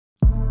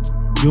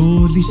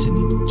You're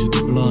listening to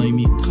the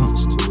Blimey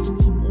Cast.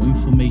 For more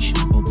information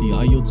about the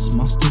IELTS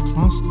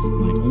Masterclass,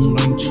 my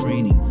online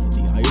training for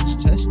the IELTS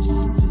test,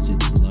 visit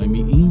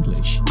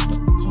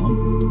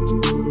blimeyenglish.com.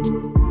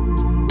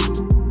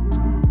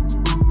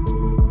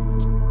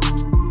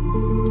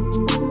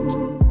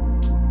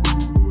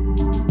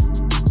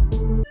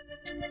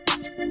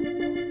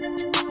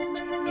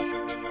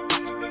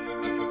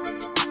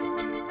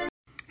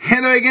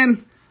 Hello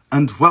again,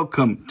 and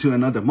welcome to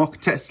another Mock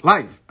Test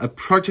Live, a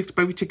project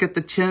by which I get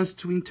the chance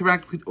to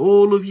interact with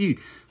all of you,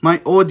 my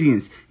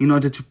audience, in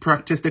order to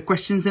practice the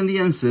questions and the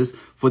answers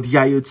for the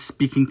IELTS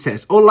Speaking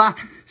Test. Olá,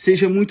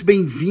 seja muito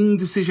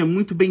bem-vindo, seja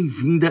muito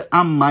bem-vinda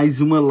a mais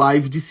uma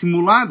live de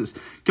simulados,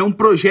 que é um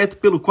projeto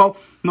pelo qual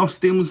nós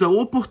temos a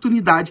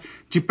oportunidade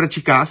de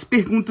praticar as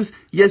perguntas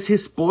e as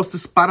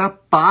respostas para a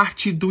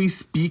parte do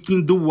Speaking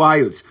do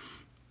IELTS.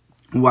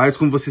 O IELTS,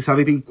 como vocês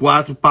sabem, tem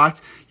 4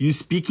 partes e o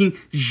speaking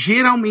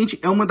geralmente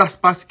é uma das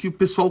partes que o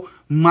pessoal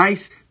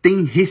mais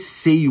tem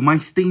receio,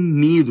 mais tem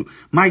medo,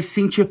 mais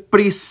sente a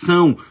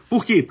pressão.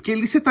 Por quê? Porque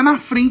ali você está na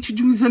frente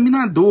de um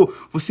examinador,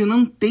 você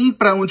não tem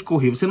para onde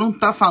correr, você não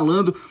está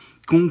falando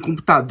com um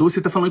computador, você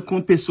está falando com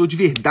uma pessoa de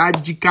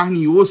verdade, de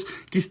carne e osso,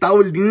 que está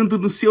olhando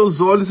nos seus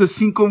olhos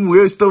assim como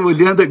eu estou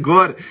olhando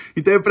agora.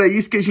 Então é para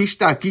isso que a gente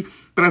está aqui,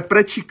 para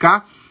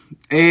praticar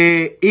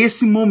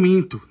esse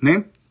momento,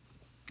 né?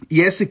 E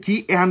essa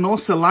aqui é a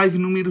nossa live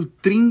número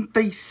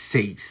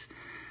 36.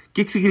 O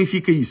que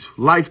significa isso?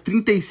 Live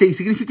 36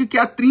 significa que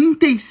há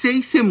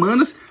 36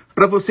 semanas,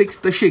 para você que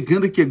está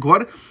chegando aqui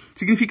agora,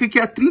 significa que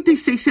há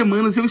 36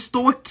 semanas eu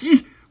estou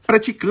aqui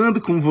praticando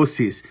com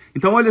vocês.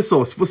 Então, olha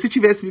só, se você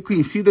tivesse me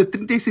conhecido há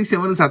 36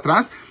 semanas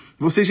atrás,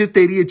 você já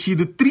teria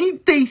tido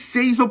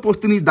 36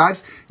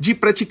 oportunidades de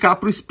praticar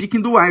para o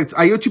Speaking do IELTS.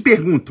 Aí eu te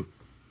pergunto,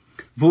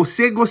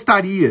 você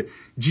gostaria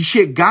de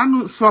chegar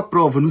na sua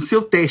prova, no seu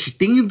teste,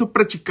 tendo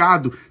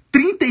praticado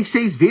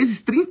 36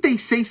 vezes,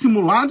 36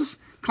 simulados?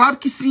 Claro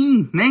que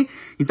sim, né?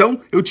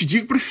 Então, eu te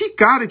digo para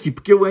ficar aqui,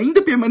 porque eu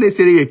ainda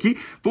permanecerei aqui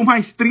por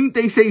mais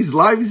 36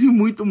 lives e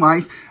muito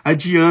mais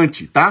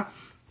adiante, tá?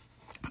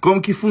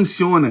 Como que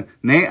funciona,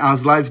 né,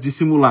 as lives de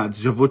simulados?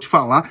 Já vou te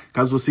falar,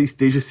 caso você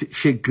esteja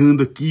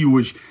chegando aqui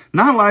hoje.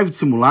 Na live de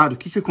simulado, o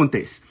que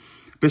acontece?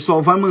 O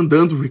pessoal vai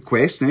mandando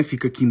request, né?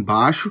 Fica aqui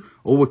embaixo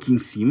ou aqui em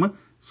cima.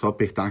 Só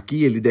apertar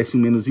aqui, ele desce um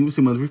menuzinho, você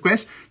manda o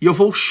request. E eu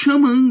vou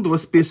chamando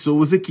as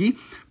pessoas aqui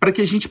para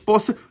que a gente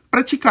possa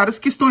praticar as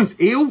questões.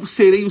 Eu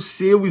serei o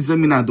seu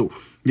examinador.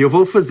 E eu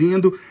vou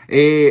fazendo...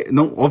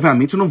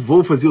 obviamente, eu não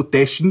vou fazer o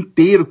teste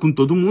inteiro com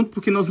todo mundo,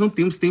 porque nós não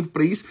temos tempo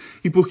para isso.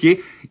 E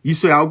porque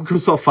isso é algo que eu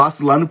só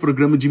faço lá no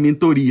programa de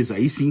mentorias.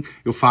 Aí sim,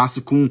 eu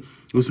faço com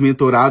os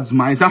mentorados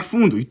mais a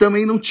fundo. E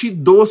também não te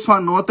dou sua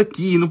nota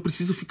aqui. Não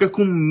preciso ficar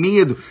com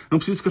medo. Não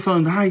preciso ficar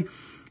falando...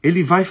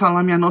 ele vai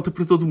falar minha nota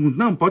para todo mundo.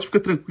 Não, pode ficar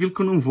tranquilo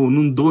que eu não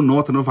dou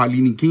nota, não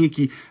avalio ninguém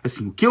aqui.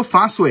 Assim, o que eu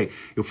faço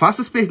eu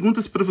faço as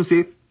perguntas para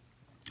você,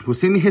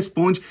 você me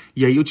responde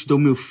e aí eu te dou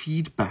meu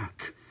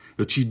feedback.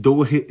 Eu te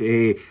dou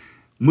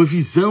uma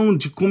visão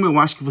de como eu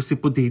acho que você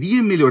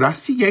poderia melhorar,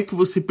 se é que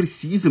você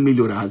precisa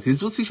melhorar. Às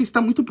vezes você já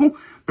está muito bom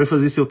para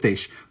fazer seu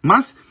teste,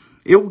 mas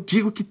eu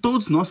digo que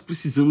todos nós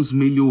precisamos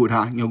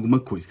melhorar em alguma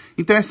coisa.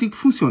 Então é assim que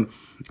funciona.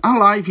 A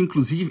live,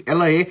 inclusive,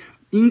 ela é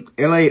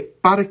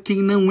para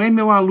quem não é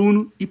meu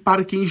aluno e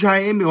para quem já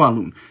é meu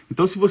aluno.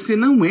 Então, se você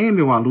não é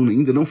meu aluno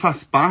ainda, não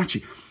faz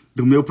parte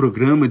do meu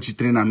programa de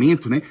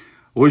treinamento, né?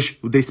 Hoje,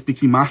 o The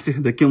Speaking Master,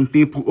 daqui a um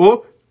tempo,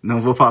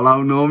 não vou falar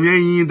o nome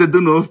ainda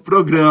do novo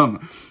programa.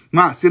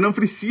 Mas você não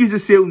precisa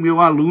ser o meu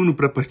aluno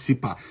para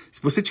participar.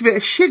 Se você tiver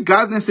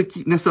chegado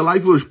nessa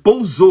live hoje,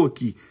 pousou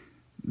aqui,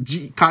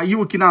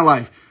 caiu aqui na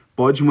live,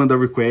 pode mandar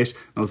request,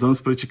 nós vamos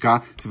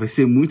praticar, você vai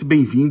ser muito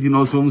bem-vindo e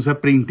nós vamos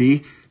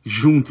aprender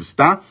juntos,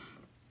 tá?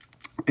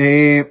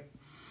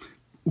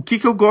 O que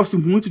eu gosto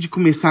muito de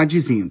começar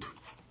dizendo?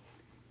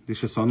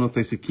 Deixa eu só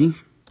anotar isso aqui.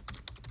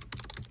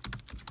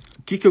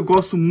 O que eu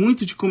gosto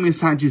muito de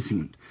começar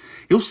dizendo?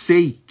 Eu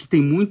sei que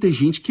tem muita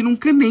gente que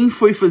nunca nem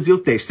foi fazer o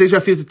teste. Você já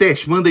fez o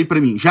teste? Manda aí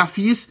pra mim. Já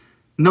fiz?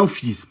 Não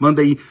fiz.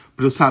 Manda aí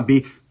pra eu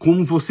saber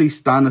como você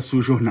está na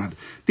sua jornada.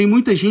 Tem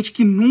muita gente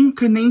que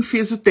nunca nem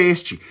fez o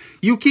teste.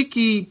 E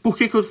por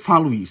que eu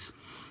falo isso?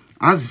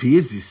 Às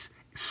vezes,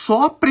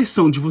 só a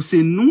pressão de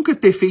você nunca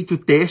ter feito o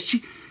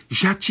teste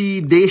já te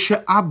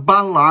deixa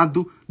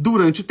abalado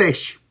durante o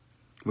teste.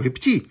 Vou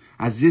repetir.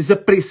 Às vezes a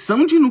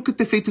pressão de nunca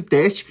ter feito o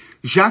teste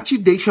já te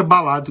deixa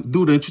abalado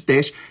durante o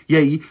teste. E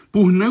aí,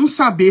 por não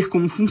saber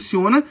como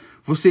funciona,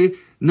 você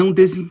não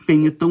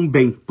desempenha tão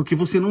bem, porque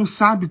você não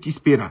sabe o que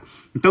esperar.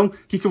 Então, o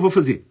que eu vou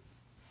fazer?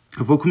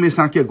 Eu vou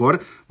começar aqui agora,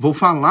 vou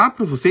falar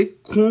para você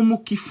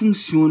como que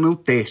funciona o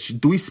teste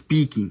do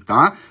speaking,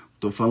 tá?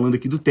 Estou falando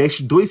aqui do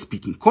teste do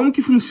speaking. Como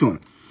que funciona?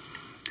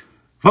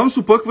 Vamos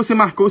supor que você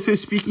marcou o seu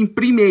speaking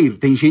primeiro.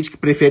 Tem gente que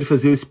prefere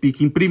fazer o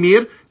speaking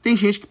primeiro, tem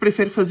gente que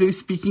prefere fazer o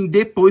speaking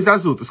depois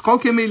das outras. Qual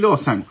que é melhor,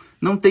 Simon?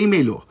 Não tem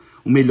melhor.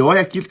 O melhor é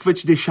aquilo que vai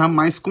te deixar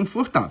mais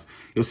confortável.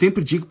 Eu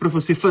sempre digo para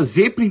você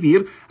fazer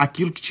primeiro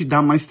aquilo que te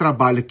dá mais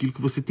trabalho, aquilo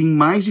que você tem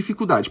mais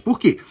dificuldade. Por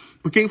quê?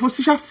 Porque aí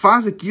você já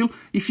faz aquilo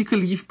e fica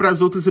livre para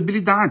as outras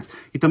habilidades.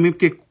 E também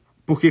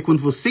porque quando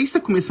você está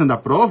começando a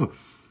prova,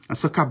 a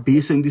sua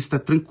cabeça ainda está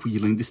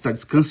tranquila, ainda está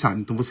descansada.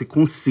 Então você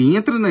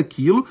concentra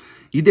naquilo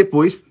e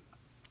depois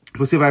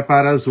você vai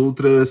para as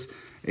outras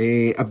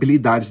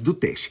habilidades do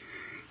teste.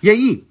 E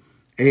aí,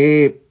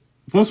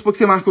 vamos supor que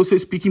você marcou o seu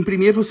speaking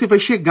primeiro, você vai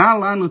chegar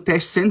lá no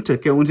Test Center,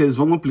 que é onde eles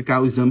vão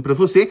aplicar o exame para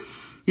você,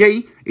 e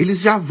aí eles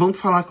já vão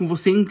falar com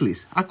você em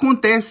inglês.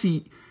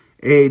 Acontece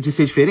de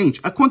ser diferente?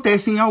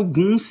 Acontece em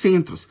alguns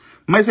centros,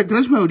 mas a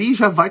grande maioria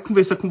já vai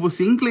conversar com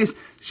você em inglês.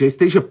 Já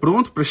esteja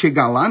pronto para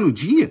chegar lá no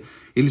dia,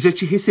 eles já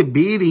te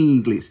receberem em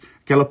inglês.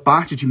 Aquela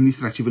parte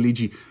administrativa ali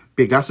de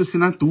pegar sua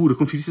assinatura,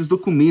 conferir seus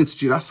documentos,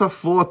 tirar sua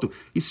foto,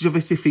 isso já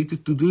vai ser feito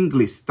tudo em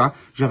inglês, tá?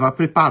 Já vá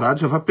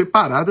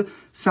preparada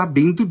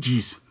sabendo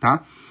disso,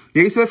 tá? E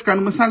aí você vai ficar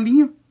numa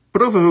salinha,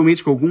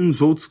 provavelmente com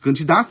alguns outros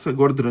candidatos,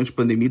 agora durante a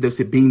pandemia deve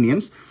ser bem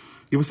menos,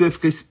 e você vai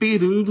ficar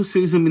esperando o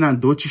seu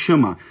examinador te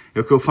chamar. É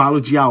o que eu falo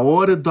de a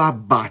hora do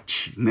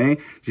abate, né?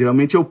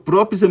 Geralmente é o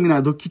próprio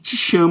examinador que te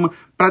chama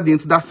para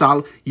dentro da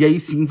sala e aí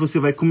sim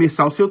você vai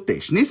começar o seu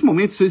teste. Nesse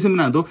momento, o seu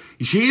examinador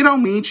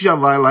geralmente já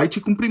vai lá e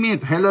te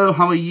cumprimenta. Hello,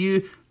 how are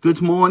you?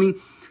 Good morning.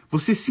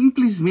 Você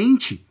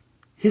simplesmente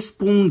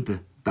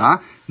responda,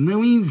 tá?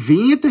 Não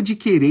inventa de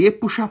querer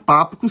puxar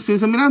papo com o seu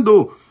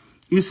examinador.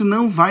 Isso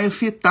não vai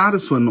afetar a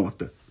sua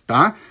nota,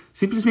 tá?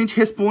 Simplesmente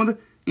responda,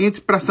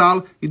 entre para a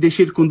sala e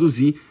deixe ele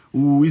conduzir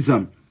o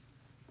exame.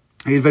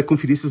 Aí ele vai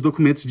conferir seus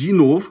documentos de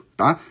novo,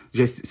 tá?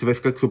 Você vai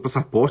ficar com seu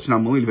passaporte na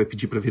mão, ele vai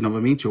pedir para ver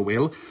novamente, ou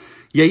ela.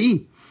 E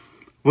aí,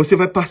 você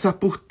vai passar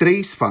por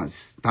 3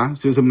 fases, tá? O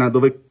seu examinador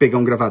vai pegar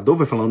um gravador,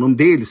 vai falar o nome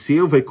dele, o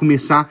seu, vai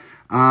começar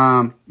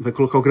vai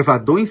colocar o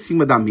gravador em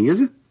cima da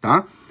mesa,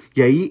 tá?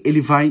 E aí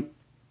ele vai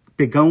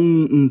pegar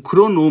um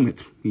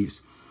cronômetro,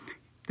 isso.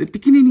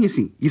 Pequenininho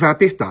assim, e vai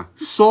apertar.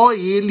 Só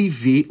ele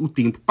vê o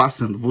tempo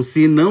passando,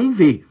 você não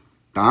vê.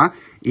 Tá?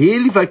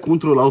 Ele vai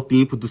controlar o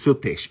tempo do seu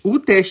teste. O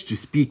teste de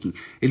speaking,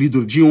 ele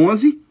dura de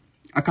 11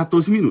 a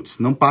 14 minutos,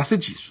 não passa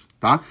disso,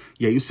 tá?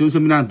 E aí o seu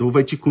examinador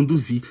vai te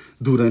conduzir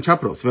durante a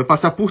prova. Você vai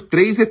passar por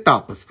 3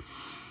 etapas.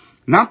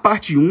 Na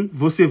parte 1,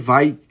 você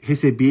vai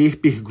receber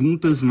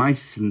perguntas mais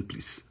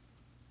simples.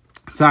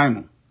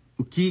 Simon,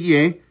 o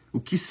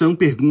que são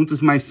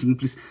perguntas mais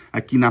simples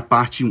aqui na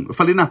parte 1? Eu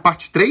falei na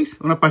parte 3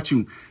 ou na parte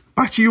 1?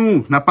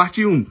 Na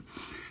parte 1.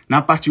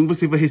 Na parte 1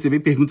 você vai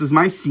receber perguntas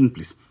mais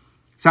simples.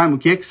 Sabe, o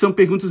que são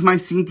perguntas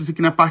mais simples aqui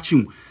na parte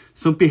 1?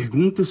 São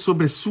perguntas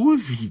sobre a sua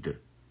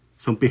vida.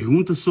 São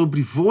perguntas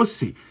sobre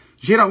você.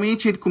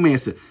 Geralmente ele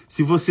começa,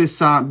 se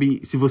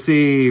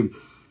você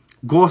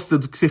gosta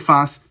do que você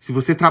faz, se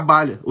você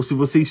trabalha ou se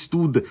você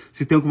estuda,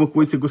 se tem alguma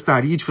coisa que você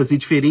gostaria de fazer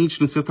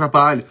diferente no seu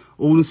trabalho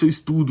ou no seu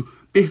estudo.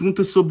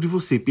 Perguntas sobre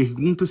você,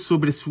 perguntas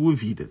sobre a sua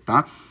vida,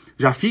 tá?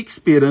 Já fique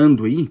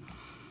esperando aí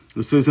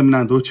o seu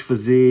examinador te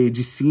fazer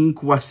de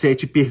 5 a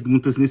 7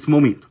 perguntas nesse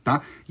momento,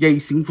 tá? E aí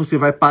sim você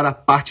vai para a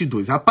parte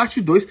 2. A parte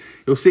 2,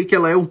 eu sei que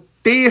ela é o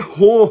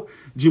terror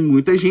de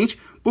muita gente,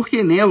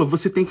 porque nela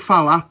você tem que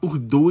falar por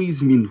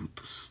 2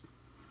 minutos.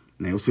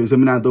 Né? O seu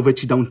examinador vai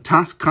te dar um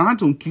task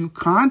card, um cue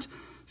card.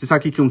 Você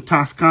sabe o que é um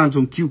task card,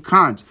 um cue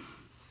card?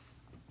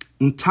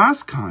 Um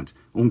task card,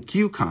 um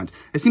cue card,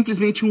 é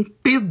simplesmente um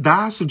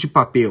pedaço de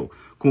papel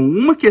com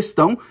uma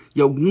questão e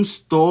alguns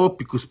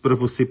tópicos para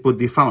você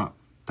poder falar.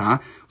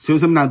 Tá? O seu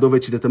examinador vai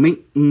te dar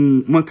também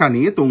uma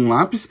caneta ou um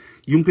lápis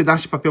e um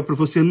pedaço de papel para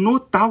você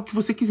anotar o que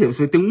você quiser. Você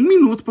vai ter 1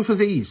 minuto para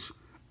fazer isso,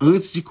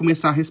 antes de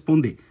começar a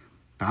responder.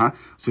 Tá?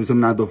 O seu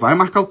examinador vai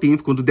marcar o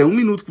tempo. Quando der 1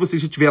 minuto que você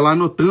já estiver lá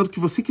anotando o que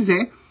você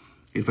quiser,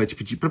 ele vai te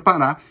pedir para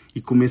parar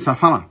e começar a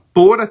falar.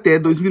 Por até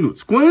 2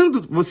 minutos.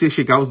 Quando você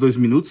chegar aos 2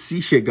 minutos, se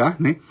chegar,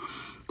 né?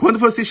 Quando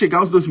você chegar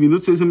aos 2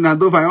 minutos, seu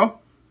examinador vai,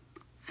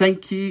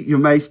 thank you, you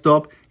may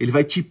stop. Ele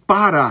vai te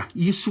parar.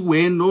 Isso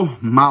é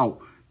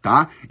normal.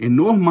 Tá? É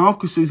normal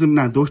que o seu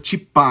examinador te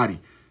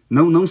pare.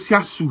 Não se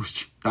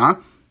assuste, tá?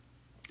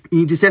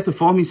 E de certa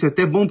forma isso é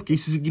até bom, porque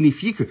isso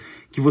significa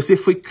que você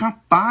foi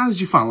capaz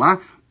de falar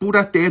por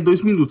até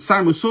 2 minutos.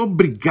 Simon, eu sou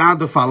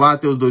obrigado a falar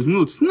até os 2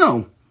 minutos?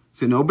 Não,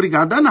 você não é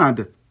obrigado a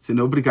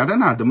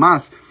nada.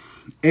 Mas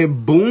é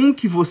bom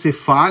que você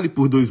fale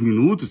por 2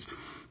 minutos,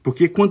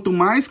 porque quanto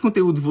mais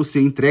conteúdo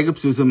você entrega para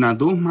o seu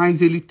examinador, mais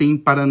ele tem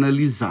para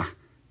analisar,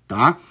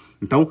 tá?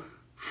 Então,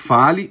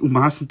 fale o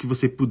máximo que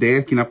você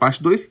puder aqui na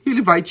parte 2 e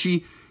ele vai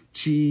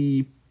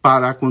te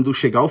parar quando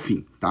chegar ao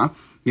fim, tá?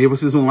 E aí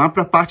vocês vão lá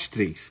para a parte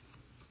 3.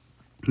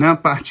 Na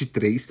parte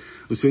 3,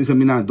 o seu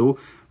examinador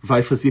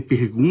vai fazer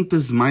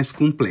perguntas mais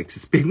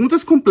complexas.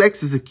 Perguntas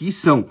complexas aqui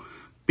são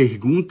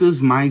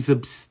perguntas mais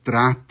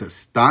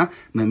abstratas, tá?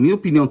 Na minha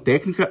opinião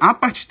técnica, a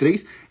parte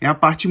 3 é a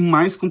parte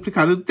mais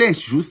complicada do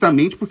teste,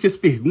 justamente porque as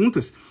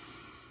perguntas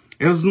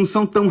elas não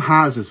são tão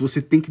rasas.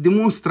 Você tem que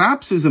demonstrar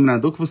para o seu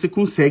examinador que você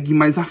consegue ir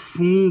mais a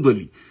fundo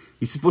ali.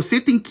 E se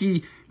você tem que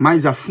ir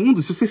mais a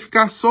fundo, se você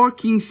ficar só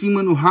aqui em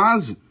cima no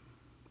raso,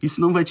 isso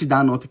não vai te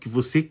dar a nota que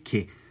você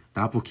quer,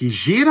 tá? Porque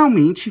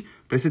geralmente,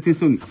 preste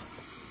atenção nisso,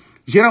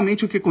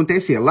 geralmente o que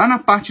acontece é, lá na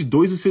parte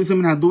 2, o seu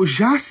examinador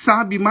já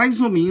sabe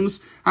mais ou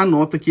menos a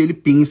nota que ele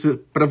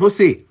pensa para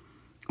você.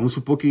 Vamos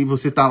supor que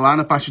você está lá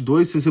na parte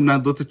 2, seu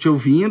examinador está te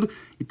ouvindo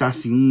e está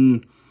assim,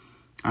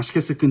 acho que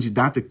essa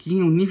candidata aqui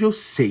é um nível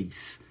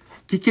 6.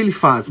 O que ele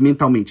faz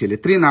mentalmente? Ele é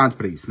treinado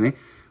para isso, né?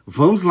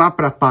 Vamos lá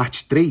para a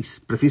parte 3,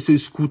 para ver se eu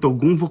escuto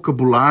algum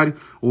vocabulário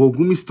ou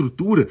alguma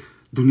estrutura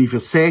do nível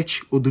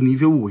 7 ou do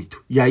nível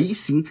 8. E aí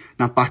sim,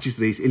 na parte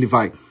 3, ele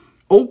vai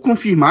ou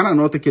confirmar a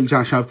nota que ele já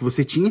achava que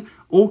você tinha,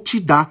 ou te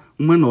dar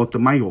uma nota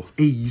maior.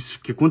 É isso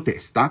que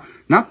acontece, tá?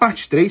 Na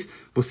parte 3,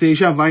 você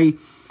já vai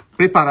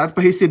preparado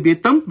para receber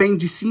também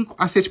de 5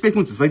 a 7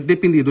 perguntas. Vai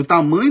depender do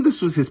tamanho das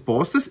suas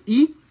respostas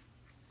e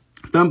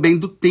também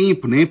do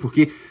tempo, né?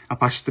 Porque a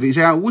parte 3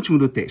 já é a última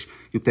do teste.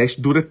 E o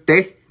teste dura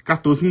até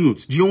 14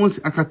 minutos, de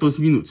 11 a 14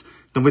 minutos.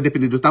 Então vai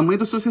depender do tamanho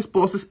das suas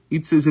respostas e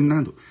do seu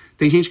examinador.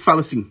 Tem gente que fala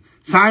assim,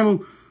 Simon,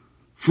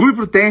 fui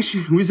pro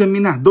teste, o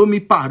examinador me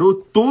parou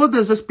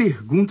todas as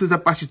perguntas da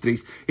parte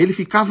 3. Ele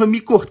ficava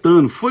me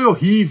cortando, foi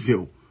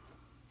horrível.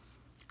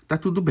 Tá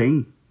tudo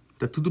bem,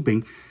 tá tudo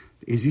bem.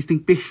 Existem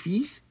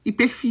perfis e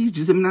perfis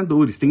de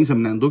examinadores. Tem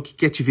examinador que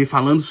quer te ver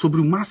falando sobre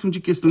o máximo de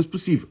questões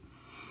possível.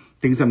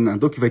 Tem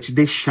examinador que vai te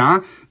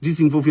deixar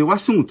desenvolver o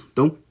assunto.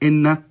 Então, é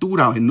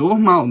natural, é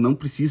normal. Não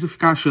precisa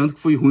ficar achando que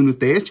foi ruim no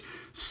teste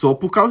só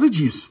por causa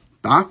disso,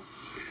 tá?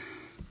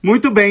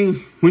 Muito bem,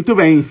 muito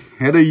bem.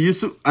 Era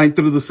isso, a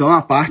introdução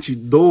à parte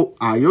do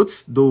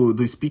IELTS,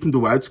 do Speaking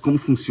do IELTS, como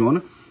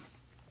funciona.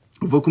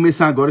 Eu vou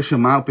começar agora a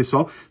chamar o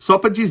pessoal, só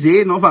para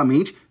dizer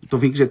novamente, estou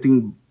vendo que já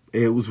tem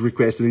os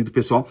requests ali do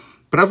pessoal.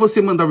 Para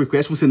você mandar o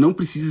request, você não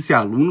precisa ser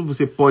aluno,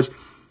 você pode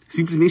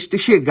simplesmente ter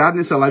chegado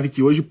nessa live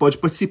aqui hoje e pode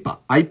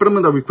participar. Aí, para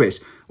mandar o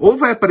request, ou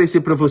vai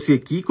aparecer para você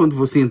aqui quando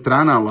você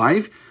entrar na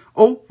live,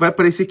 ou vai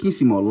aparecer aqui em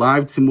cima, ó,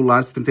 live de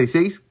simulados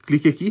 36,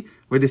 clique aqui,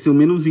 vai descer um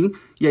menuzinho,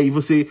 e aí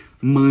você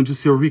mande o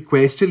seu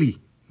request ali.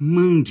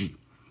 Mande.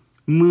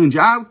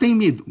 Ah, eu tenho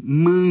medo.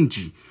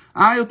 Mande.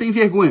 Ah, eu tenho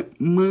vergonha.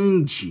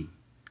 Mande.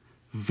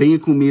 Venha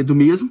com medo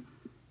mesmo,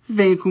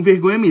 venha com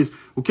vergonha mesmo.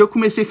 O que eu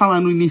comecei a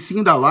falar no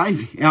inicinho da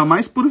live é a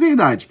mais pura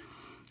verdade.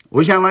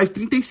 Hoje é a live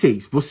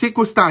 36. Você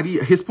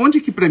gostaria... Responde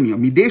aqui pra mim, ó,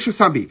 me deixa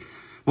saber.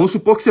 Vamos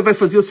supor que você vai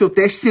fazer o seu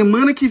teste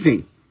semana que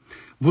vem.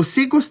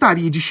 Você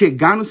gostaria de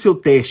chegar no seu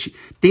teste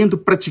tendo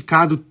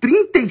praticado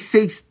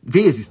 36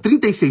 vezes,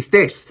 36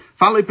 testes?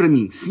 Fala aí pra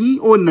mim, sim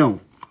ou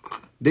não?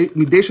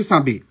 Me deixa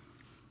saber.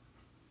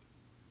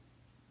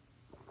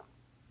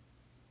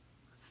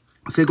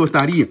 Você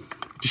gostaria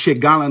de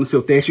chegar lá no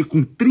seu teste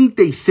com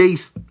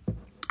 36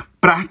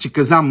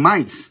 práticas a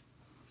mais?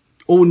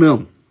 Ou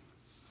não?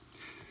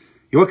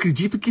 Eu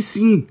acredito que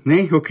sim,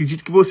 né? Eu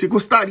acredito que você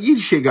gostaria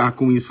de chegar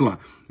com isso lá.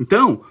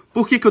 Então,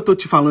 por que eu tô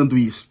te falando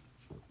isso?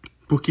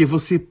 Porque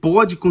você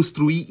pode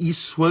construir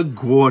isso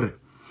agora.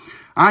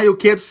 Ah, eu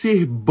quero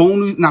ser bom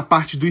na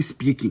parte do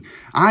speaking.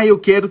 Ah, eu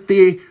quero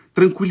ter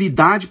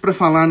tranquilidade para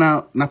falar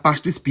na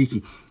parte do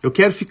speaking. Eu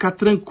quero ficar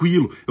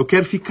tranquilo. Eu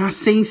quero ficar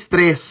sem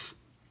estresse.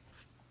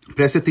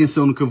 Preste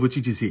atenção no que eu vou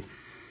te dizer.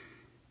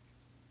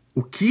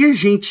 O que a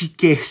gente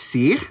quer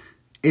ser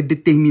é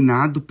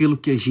determinado pelo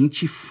que a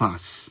gente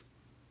faz.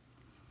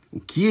 O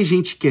que a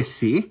gente quer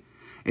ser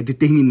é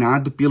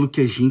determinado pelo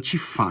que a gente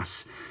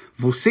faz.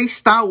 Você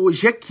está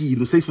hoje aqui,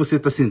 não sei se você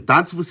está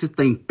sentado, se você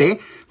está em pé,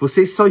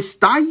 você só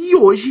está aí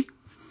hoje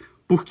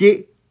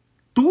porque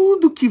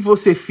tudo que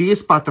você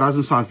fez para trás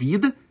na sua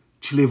vida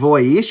te levou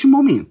a este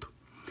momento.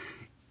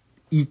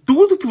 E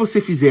tudo que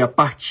você fizer a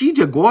partir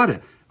de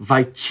agora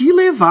vai te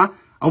levar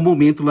ao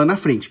momento lá na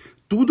frente.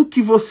 Tudo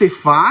que você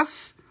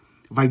faz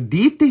vai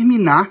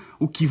determinar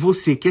o que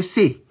você quer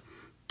ser.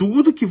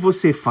 Tudo que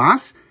você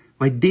faz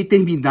vai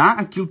determinar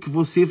aquilo que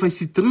você vai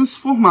se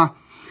transformar.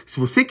 Se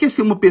você quer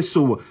ser uma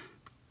pessoa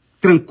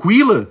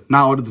tranquila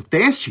na hora do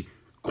teste,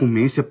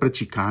 comece a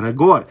praticar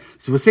agora.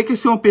 Se você quer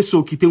ser uma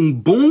pessoa que tem um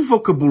bom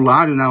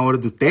vocabulário na hora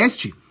do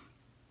teste,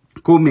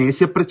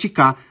 comece a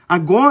praticar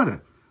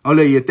agora.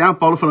 Olha aí, até a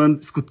Paula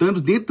falando, escutando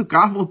dentro do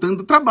carro, voltando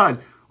do trabalho.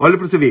 Olha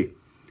para você ver.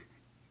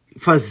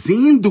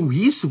 Fazendo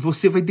isso,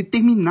 você vai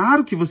determinar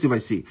o que você vai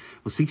ser.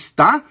 Você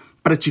está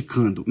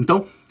praticando.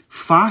 Então,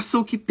 faça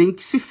o que tem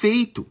que ser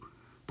feito.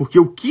 Porque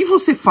o que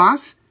você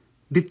faz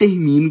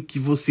determina o que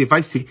você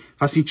vai ser.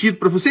 Faz sentido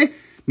para você?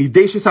 Me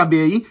deixa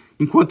saber aí,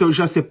 enquanto eu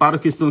já separo a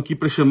questão aqui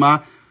para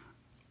chamar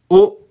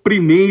o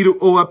primeiro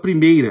ou a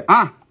primeira.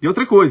 Ah, e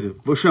outra coisa,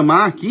 vou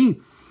chamar aqui,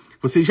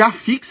 você já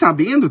fique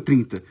sabendo,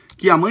 30,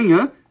 que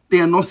amanhã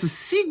tem a nossa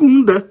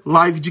segunda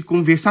live de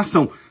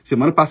conversação.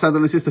 Semana passada,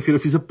 na sexta-feira,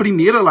 eu fiz a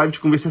primeira live de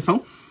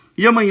conversação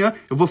e amanhã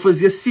eu vou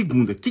fazer a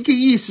segunda. Que é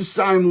isso,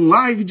 Simon?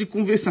 Live de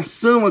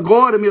conversação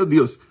agora, meu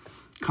Deus.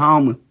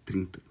 Calma,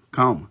 30,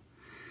 calma.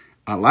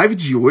 A live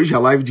de hoje, a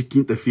live de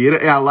quinta-feira,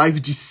 é a live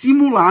de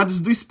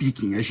simulados do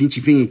speaking. A gente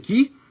vem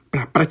aqui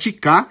para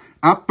praticar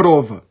a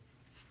prova.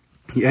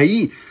 E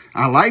aí,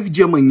 a live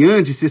de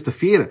amanhã, de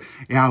sexta-feira,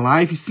 é a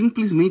live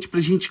simplesmente para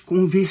a gente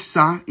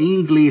conversar em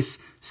inglês,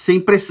 sem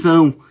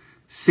pressão,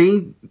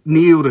 sem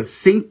neura,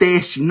 sem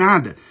teste,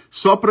 nada.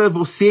 Só para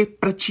você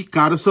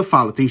praticar a sua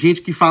fala. Tem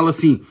gente que fala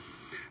assim,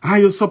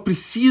 eu só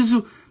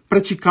preciso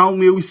praticar o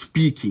meu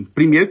speaking.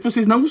 Primeiro que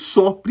vocês não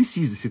só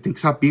precisam, você tem que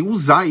saber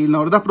usar ele na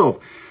hora da prova.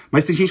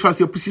 Mas tem gente que fala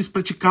assim, eu preciso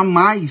praticar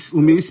mais o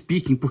meu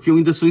speaking, porque eu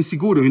ainda sou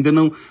inseguro, eu ainda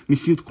não me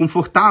sinto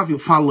confortável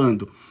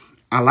falando.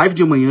 A live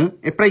de amanhã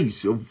é para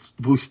isso. Eu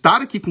vou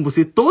estar aqui com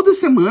você toda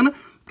semana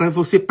para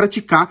você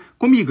praticar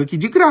comigo aqui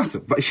de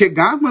graça. Vai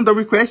chegar, mandar o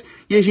request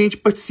e a gente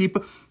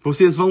participa.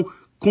 Vocês vão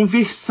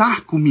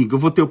conversar comigo. Eu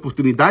vou ter a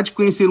oportunidade de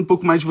conhecer um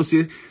pouco mais de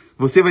você.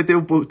 Você vai ter a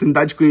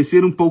oportunidade de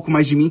conhecer um pouco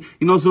mais de mim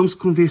e nós vamos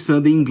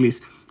conversando em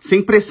inglês.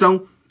 Sem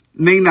pressão,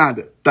 nem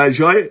nada. Tá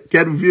joia?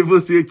 Quero ver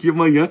você aqui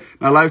amanhã.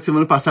 Na live de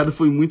semana passada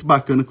foi muito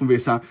bacana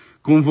conversar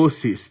com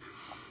vocês.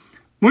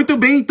 Muito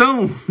bem,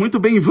 então. Muito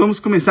bem, vamos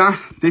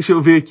começar. Deixa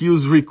eu ver aqui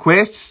os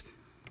requests.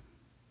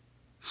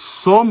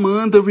 Só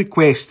manda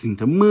request,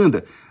 então.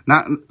 Manda.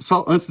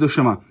 Só antes de eu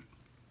chamar.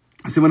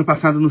 A semana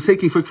passada, não sei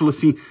quem foi que falou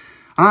assim,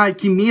 ai,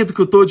 que medo que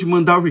eu tô de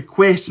mandar o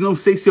request, não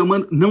sei se eu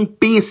mando. Não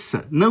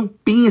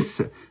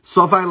pensa.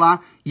 Só vai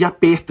lá e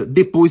aperta.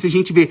 Depois a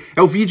gente vê.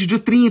 É o vídeo do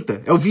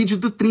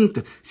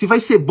 30. Se vai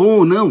ser bom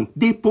ou não,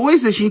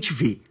 depois a gente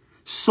vê.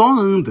 Só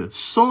anda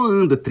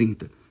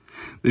 30.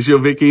 Deixa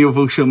eu ver quem eu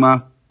vou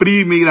chamar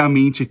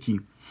primeiramente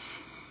aqui.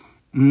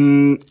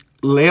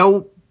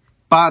 Léo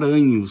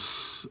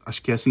Paranhos.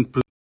 Acho que é assim que...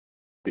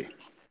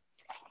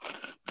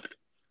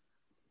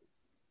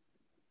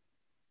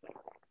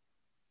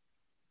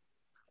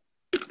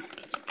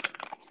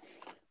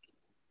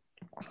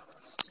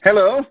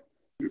 Hello.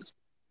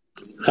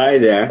 Hi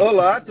there.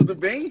 Olá, tudo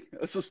bem?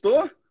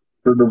 Assustou?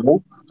 Tudo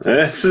bom?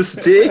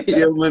 Assustei,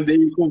 eu mandei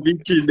o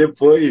convite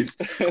depois.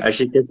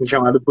 Achei que ia ser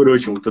chamado por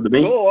último. Tudo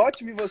bem? Tô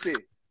ótimo, e você?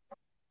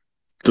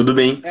 Tudo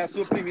bem. É a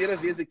sua primeira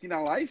vez aqui na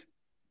live?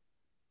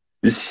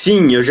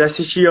 Sim, eu já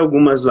assisti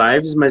algumas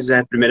lives, mas é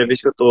a primeira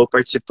vez que eu tô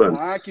participando.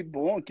 Ah, que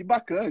bom, que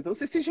bacana. Então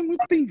você seja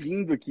muito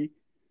bem-vindo aqui.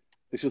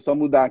 Deixa eu só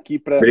mudar aqui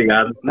para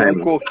Obrigado, não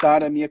Simon.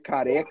 cortar a minha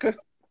careca.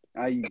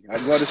 Aí,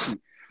 agora sim.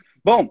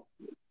 Bom,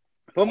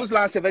 vamos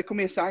lá, você vai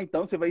começar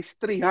então, você vai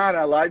estrear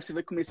a live, você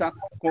vai começar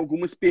com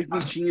algumas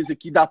perguntinhas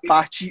aqui da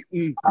parte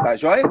 1, tá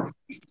joia?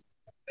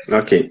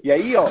 Ok. E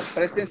aí, ó,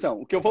 presta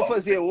atenção, o que eu vou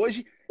fazer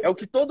hoje é o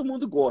que todo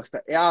mundo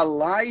gosta, é a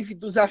live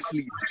dos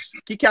aflitos.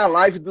 O que é a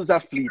live dos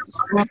aflitos?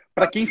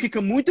 Para quem fica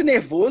muito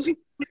nervoso,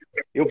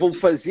 eu vou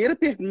fazer a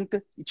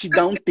pergunta e te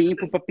dar um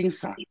tempo para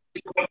pensar.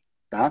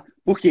 Tá?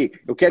 Por quê?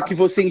 Eu quero que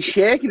você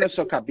enxergue na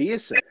sua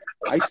cabeça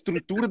a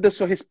estrutura da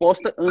sua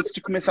resposta antes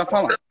de começar a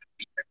falar.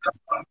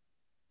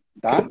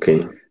 Tá?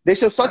 Ok.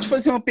 Deixa eu só te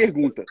fazer uma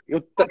pergunta.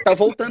 Tá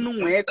voltando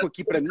um eco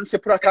aqui para mim. Você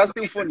por acaso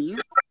tem um foninho?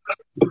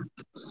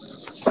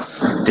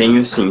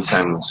 Tenho sim,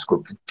 Simon,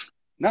 desculpa.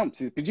 Não, não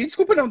precisa pedir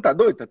desculpa não, tá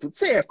doido? Tá tudo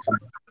certo.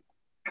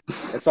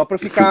 É só para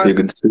ficar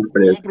Pego de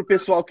surpresa. bom pro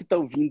pessoal que tá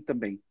ouvindo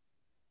também.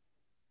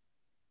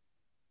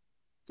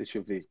 Deixa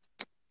eu ver.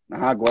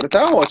 Ah, agora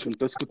tá ótimo, não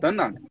tô escutando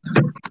nada.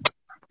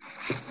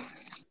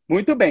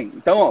 Muito bem.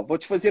 Então, ó, vou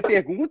te fazer a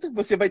pergunta,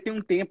 você vai ter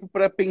um tempo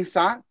para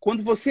pensar.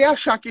 Quando você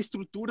achar que a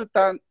estrutura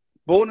tá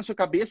boa na sua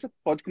cabeça,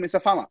 pode começar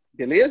a falar,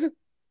 beleza?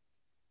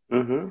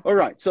 All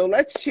right, so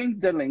let's change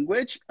the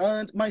language.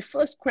 And my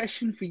first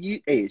question for you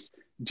is,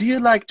 do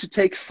you like to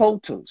take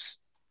photos?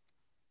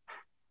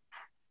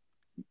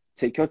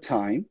 Take your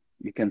time.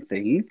 You can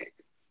think.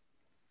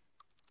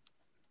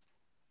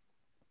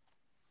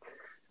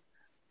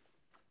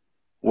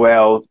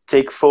 Well,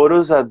 take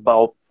photos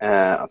about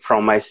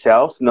from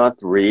myself, not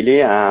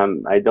really.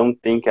 I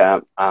don't think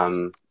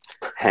I'm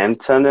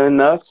handsome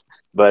enough,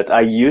 but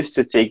I used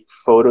to take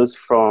photos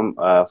from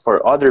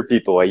for other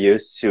people. I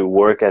used to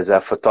work as a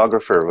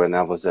photographer when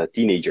I was a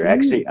teenager,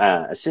 actually,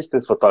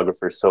 assistant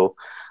photographer. So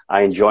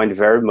I enjoyed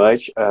very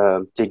much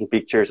taking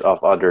pictures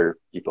of other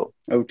people.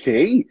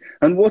 Okay.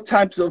 And what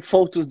types of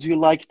photos do you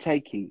like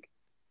taking?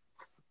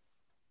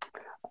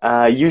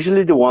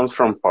 Usually the ones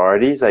from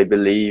parties, I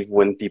believe,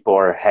 when people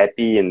are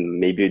happy and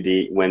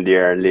maybe when they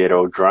are a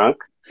little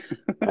drunk.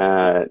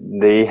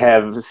 They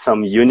have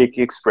some unique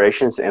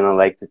expressions and I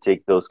like to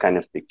take those kind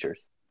of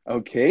pictures.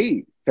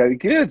 Ok, very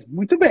good.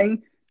 Muito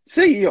bem.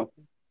 Isso aí, ó.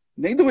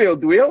 Nem doeu,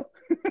 doeu?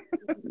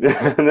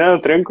 Não,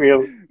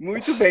 tranquilo.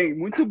 Muito bem,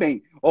 muito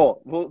bem.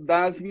 Ó, vou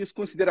dar as minhas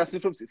considerações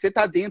para você. Você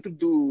está dentro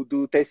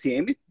do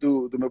TSM,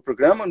 do meu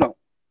programa ou não?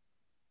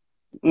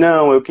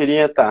 Não, eu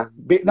queria estar.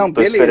 Não,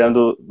 Tô beleza.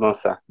 esperando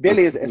lançar.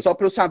 Beleza, é só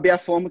para eu saber a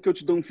forma que eu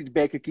te dou um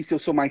feedback aqui, se eu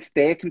sou mais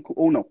técnico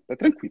ou não. Tá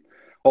tranquilo.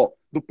 Ó,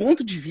 do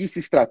ponto de vista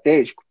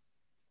estratégico,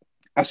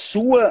 a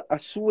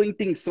sua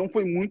intenção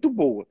foi muito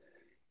boa.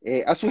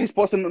 A sua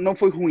resposta não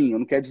foi ruim, eu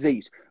não quero dizer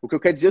isso. O que eu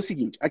quero dizer é o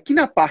seguinte, aqui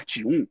na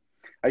parte 1,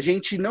 a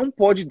gente não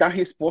pode dar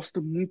resposta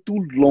muito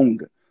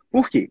longa.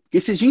 Por quê? Porque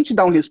se a gente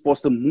dá uma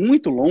resposta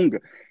muito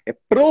longa, é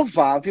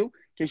provável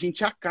que a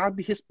gente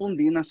acabe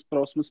respondendo as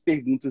próximas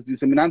perguntas do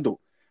examinador.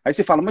 Aí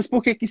você fala, mas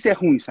por que isso é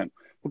ruim, Simon?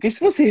 Porque se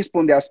você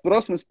responder as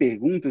próximas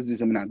perguntas do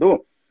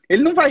examinador,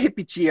 ele não vai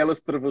repetir elas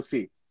para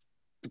você,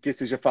 do que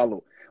você já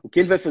falou. O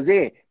que ele vai fazer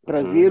é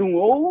trazer um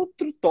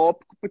outro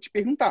tópico para te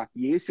perguntar.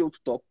 E esse outro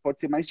tópico pode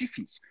ser mais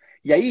difícil.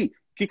 E aí,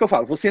 o que eu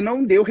falo? Você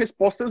não deu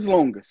respostas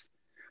longas.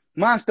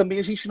 Mas também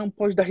a gente não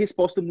pode dar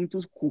respostas muito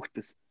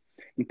curtas.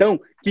 Então,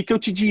 o que eu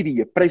te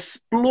diria? Para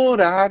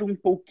explorar um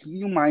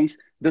pouquinho mais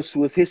das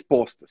suas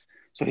respostas.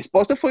 Sua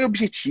resposta foi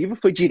objetiva,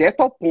 foi direto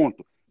ao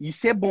ponto.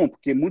 Isso é bom,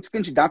 porque muitos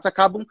candidatos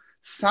acabam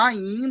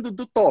saindo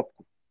do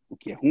tópico, o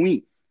que é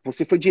ruim.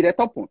 Você foi direto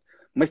ao ponto.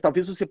 Mas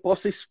talvez você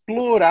possa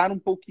explorar um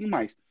pouquinho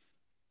mais.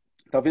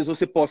 Talvez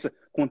você possa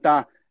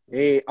contar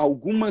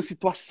alguma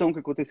situação que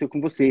aconteceu com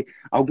você,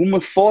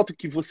 alguma foto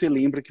que você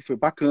lembra que foi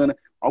bacana,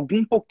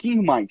 algum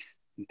pouquinho mais,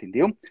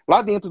 entendeu?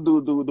 Lá dentro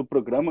do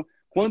programa,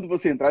 quando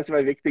você entrar, você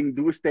vai ver que tem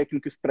 2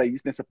 técnicas para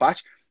isso nessa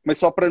parte, mas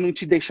só para não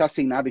te deixar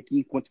sem nada aqui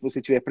enquanto você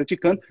estiver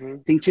praticando,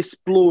 tente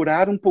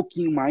explorar um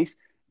pouquinho mais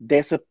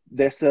dessa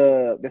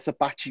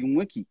parte 1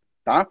 aqui,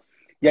 tá?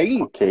 E aí,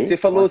 você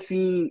falou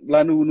assim,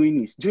 lá no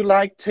início, do you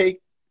like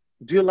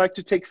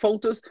to take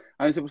photos?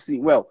 Aí você falou assim,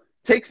 well,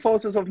 take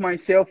photos of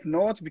myself,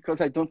 not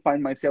because I don't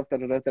find myself,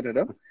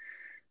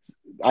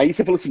 Aí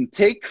você falou assim,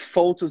 take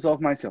photos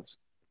of myself.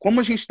 Como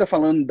a gente está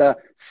falando da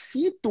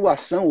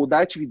situação ou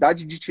da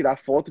atividade de tirar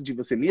foto de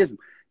você mesmo,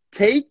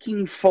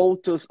 taking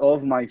photos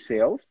of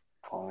myself.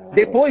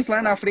 Depois,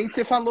 lá na frente,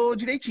 você falou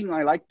direitinho,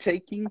 I like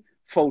taking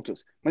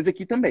photos. Mas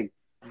aqui também.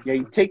 E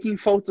aí, taking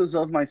photos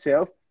of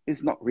myself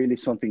is not really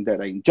something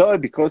that I enjoy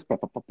because...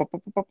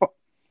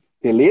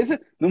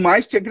 Beleza? No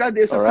mais, te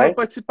agradeço a sua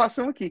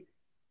participação aqui.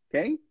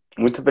 Ok?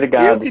 Muito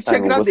obrigado, Eu que te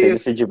Simon. agradeço.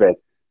 Gostei do feedback.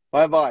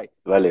 Bye, bye.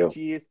 Valeu.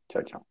 Cheers.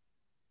 Tchau, tchau.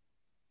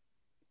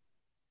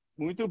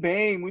 Muito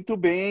bem, muito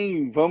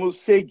bem. Vamos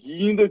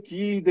seguindo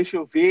aqui. Deixa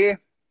eu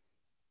ver.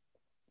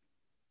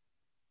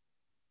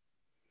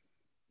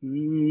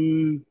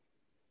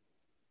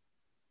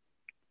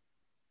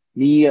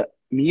 Mia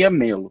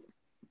Melo.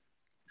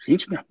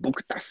 Gente, minha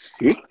boca tá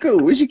seca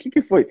hoje. O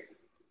que foi?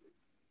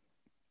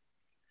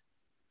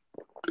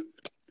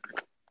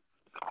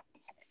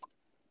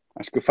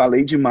 Acho que eu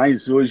falei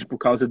demais hoje por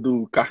causa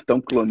do cartão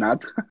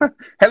clonado.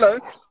 Hello.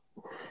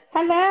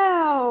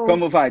 Hello.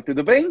 Como vai?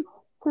 Tudo bem?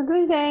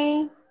 Tudo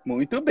bem.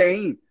 Muito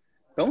bem.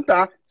 Então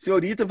tá.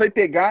 Senhorita vai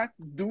pegar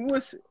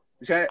 2...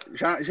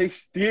 Já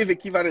esteve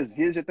aqui várias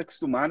vezes, já está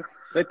acostumado.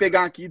 Vai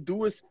pegar aqui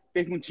 2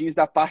 perguntinhas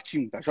da parte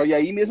 1, tá? E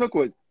aí, mesma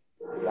coisa.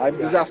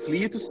 Live dos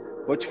aflitos.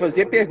 Vou te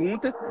fazer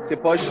pergunta. Você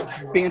pode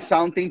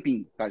pensar um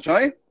tempinho, tá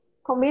joia?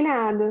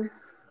 Combinado.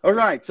 All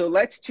right, so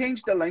let's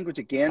change the language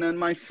again. And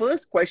my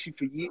first question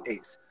for you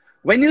is,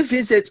 when you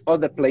visit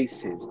other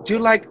places, do you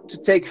like to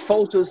take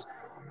photos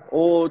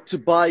or to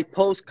buy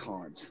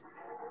postcards?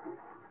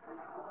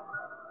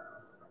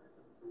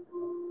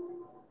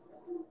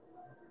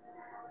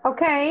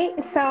 Okay,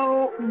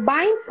 so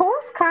buying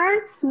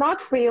postcards,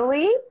 not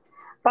really,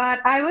 but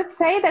I would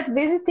say that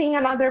visiting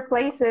another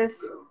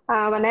places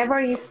whenever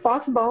is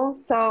possible.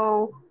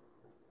 So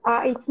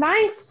it's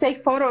nice to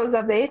take photos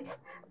of it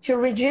to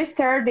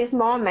register this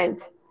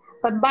moment.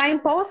 But buying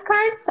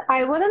postcards,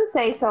 I wouldn't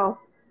say so.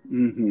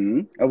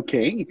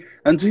 Okay.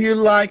 And do you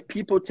like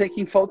people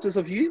taking photos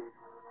of you?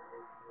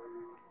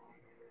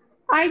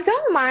 I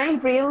don't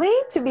mind really,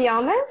 to be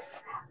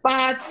honest.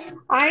 But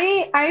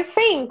I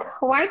think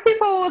white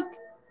people would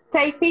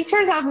take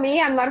pictures of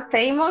me. I'm not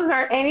famous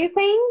or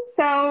anything,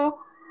 so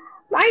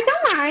I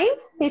don't mind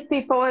if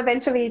people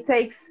eventually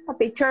takes a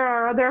picture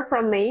or other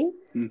from me.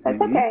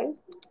 That's okay.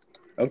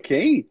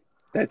 Okay,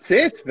 that's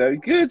it. Very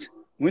good.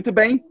 Muito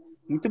bem,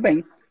 muito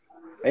bem.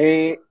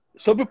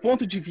 Sobre o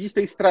ponto de vista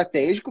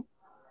estratégico,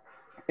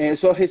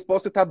 sua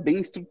resposta está bem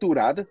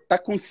estruturada, está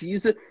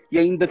concisa e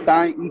ainda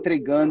está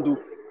entregando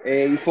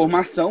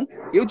informação.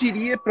 Eu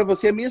diria para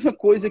você a mesma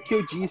coisa que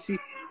eu disse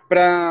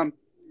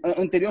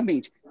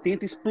anteriormente.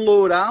 Tenta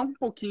explorar um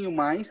pouquinho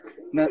mais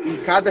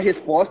em cada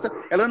resposta.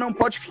 Ela não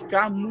pode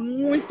ficar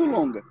muito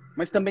longa,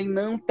 mas também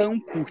não tão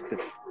curta,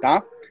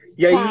 tá?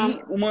 E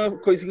aí, uma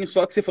coisinha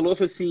só que você falou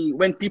foi assim,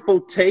 when people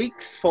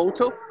takes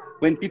photo,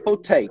 when people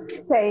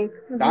take.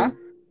 Tá?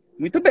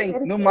 Muito bem.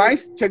 Perfeito. No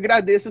mais, te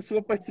agradeço a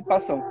sua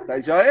participação,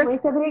 tá joia?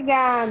 Muito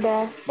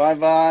obrigada. Bye,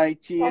 bye.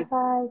 Cheers.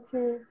 Bye, bye.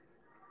 Cheers.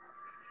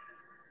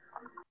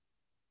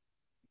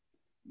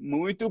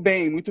 Muito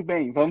bem, muito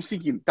bem. Vamos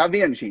seguindo. Tá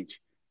vendo,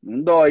 gente?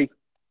 Não dói.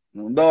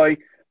 Não dói.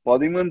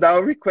 Podem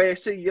mandar o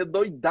request aí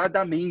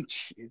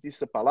adoidadamente.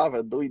 Existe a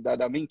palavra?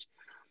 Adoidadamente?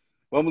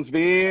 Vamos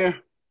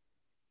ver.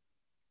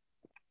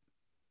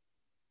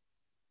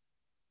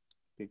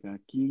 Vou pegar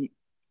aqui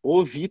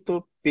o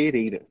Vitor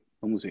Pereira.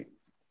 Vamos ver.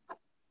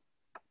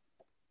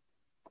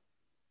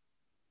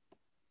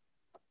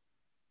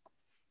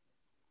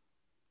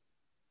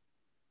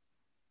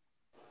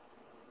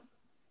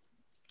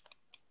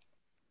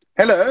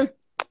 Hello.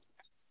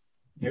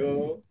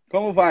 Eu.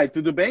 Como vai?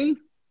 Tudo bem?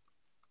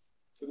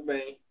 Tudo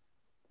bem.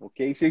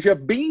 Ok, seja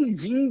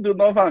bem-vindo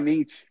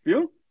novamente,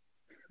 viu?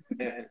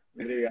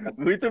 Obrigado.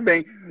 Muito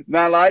bem.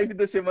 Na live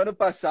da semana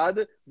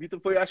passada,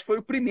 Vitor acho que foi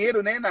o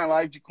primeiro, né? Na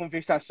live de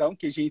conversação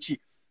que a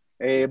gente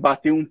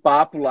bateu um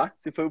papo lá.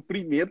 Você foi o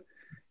primeiro.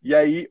 E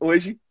aí,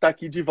 hoje, está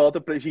aqui de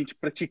volta para a gente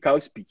praticar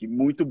o speak.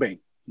 Muito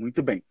bem,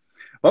 muito bem.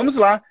 Vamos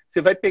lá.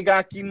 Você vai pegar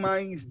aqui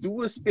mais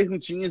 2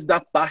 perguntinhas da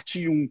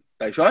parte 1,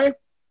 tá joia?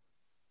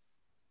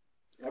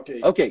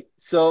 Okay. Okay,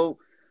 so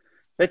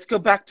let's go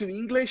back to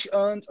English.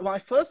 And my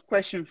first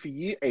question for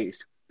you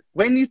is,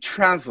 when you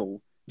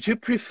travel, Do you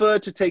prefer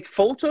to take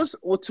photos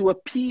or to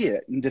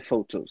appear in the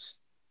photos?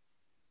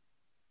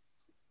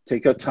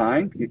 Take your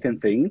time. You can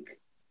think.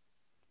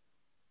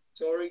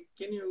 Sorry,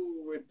 can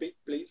you repeat,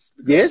 please?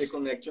 Because Yes. the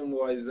connection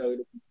was a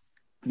little...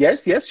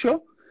 Yes,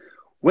 sure.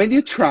 When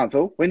you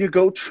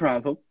go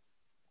traveling,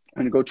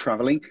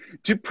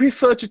 do you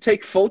prefer to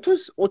take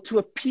photos or to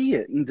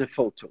appear in the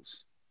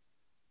photos?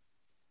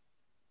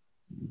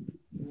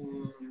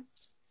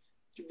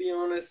 To be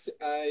honest,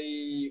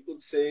 I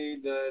would say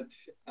that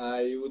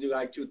I would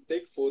like to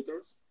take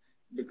photos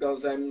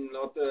because I'm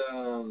not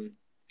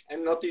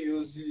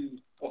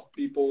used of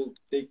people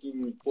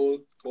taking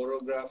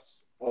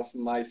photographs of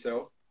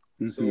myself.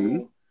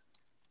 So,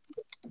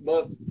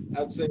 but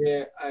I'd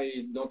say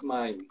I don't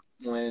mind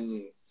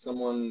when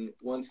someone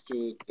wants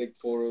to take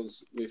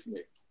photos with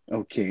me.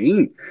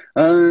 Okay.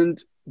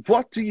 And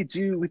what do you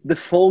do with the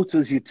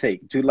photos you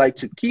take? Do you like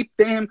to keep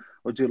them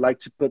or do you like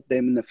to put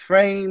them in a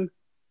frame?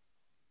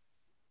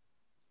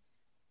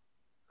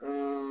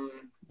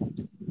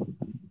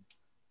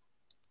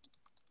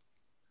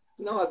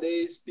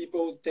 Nowadays,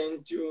 people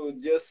tend to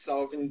just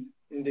solve in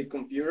the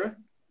computer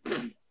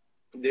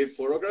the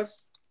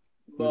photographs,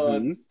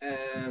 but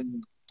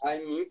I'm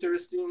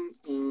interested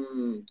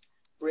in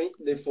print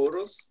the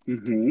photos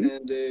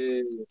and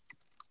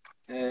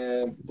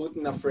put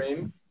in a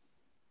frame,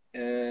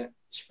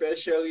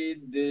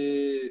 especially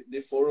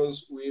the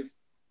photos with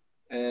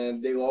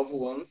the loved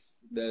ones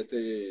that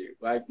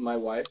like my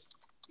wife.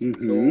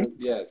 So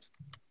yes,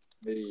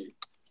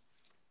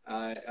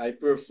 I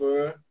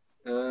prefer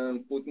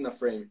put in a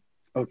frame.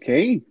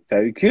 Ok,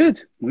 very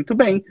good. Muito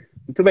bem,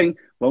 muito bem.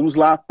 Vamos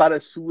lá para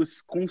as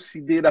suas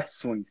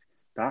considerações,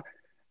 tá?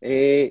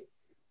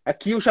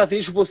 Aqui eu já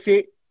vejo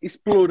você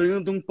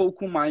explorando um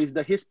pouco mais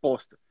da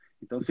resposta.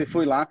 Então você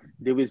foi lá,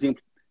 deu o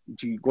exemplo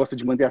de gosta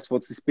de manter as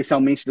fotos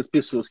especialmente das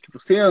pessoas que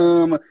você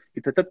ama,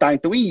 e tá.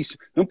 Então é isso.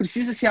 Não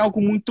precisa ser algo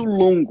muito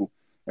longo.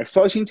 É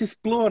só a gente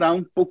explorar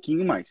um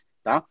pouquinho mais,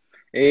 tá?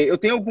 Eu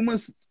tenho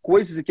algumas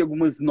coisas aqui,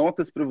 algumas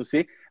notas para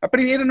você. A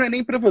primeira não é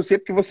nem para você,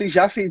 porque você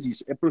já fez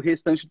isso. É para o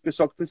restante do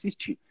pessoal que está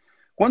assistindo.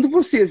 Quando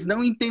vocês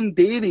não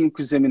entenderem o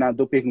que o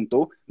examinador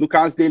perguntou, no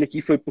caso dele aqui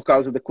foi por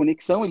causa da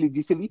conexão, ele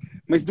disse ali,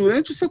 mas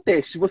durante o seu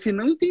teste, se você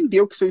não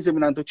entendeu o que o seu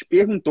examinador te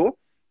perguntou,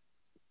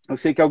 eu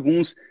sei que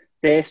alguns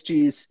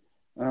testes,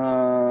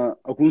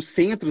 alguns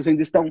centros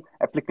ainda estão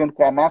aplicando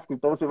com a máscara,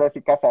 então você vai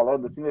ficar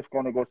falando assim, vai ficar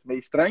um negócio meio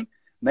estranho,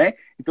 né?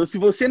 Então, se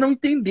você não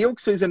entendeu o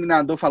que o seu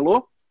examinador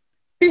falou,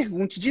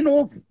 pergunte de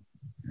novo.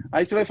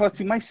 Aí você vai falar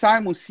assim, mas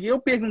Simon, se eu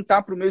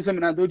perguntar para o meu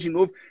examinador de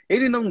novo,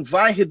 ele não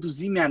vai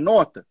reduzir minha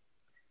nota?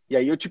 E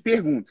aí eu te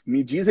pergunto,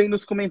 me diz aí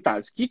nos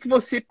comentários, o que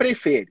você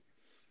prefere?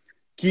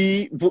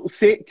 Que o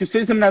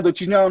seu examinador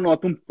te dê uma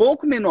nota um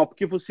pouco menor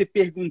porque você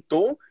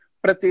perguntou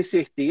para ter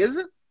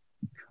certeza,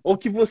 ou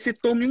que você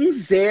tome um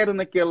 0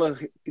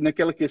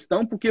 naquela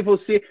questão porque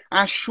você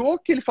achou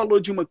que ele falou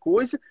de uma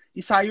coisa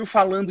e saiu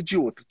falando de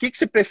outra? O que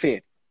você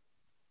prefere?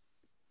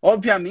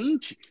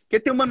 Obviamente, quer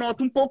ter uma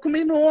nota um pouco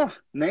menor,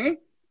 né?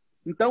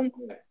 Então,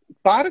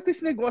 para com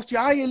esse negócio de,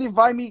 ele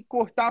vai me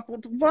cortar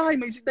ponto. Vai,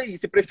 mas e daí?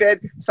 Você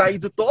prefere sair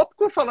do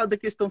tópico ou falar da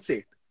questão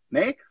certa,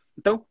 né?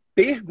 Então,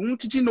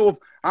 pergunte de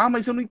novo.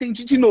 Mas eu não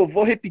entendi de novo.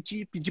 Vou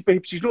repetir, pedir para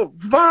repetir de novo?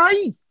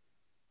 Vai!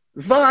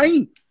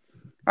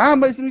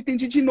 Mas eu não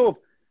entendi de novo.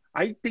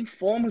 Aí tem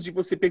formas de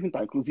você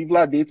perguntar. Inclusive,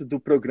 lá dentro do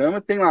programa,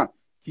 tem lá, o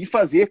que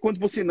fazer quando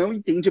você não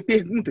entende a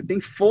pergunta.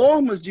 Tem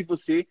formas de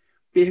você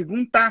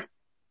perguntar.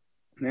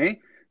 Né?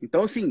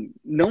 Então, assim,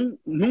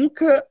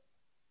 nunca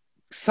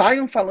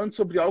saiam falando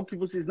sobre algo que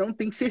vocês não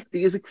têm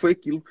certeza que foi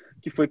aquilo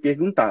que foi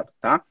perguntado,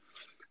 tá?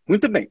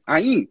 Muito bem.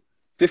 Aí,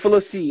 você falou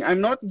assim, I'm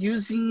not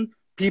using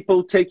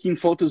people taking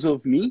photos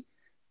of me.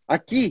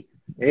 Aqui,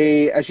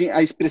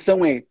 a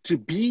expressão é to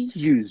be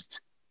used,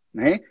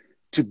 né?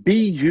 To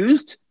be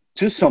used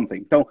to something.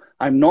 Então,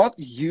 I'm not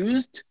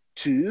used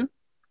to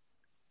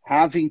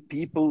having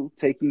people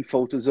taking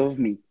photos of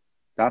me,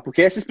 tá?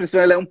 Porque essa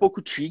expressão ela é um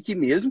pouco tricky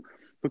mesmo,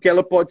 porque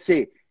ela pode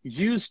ser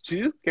used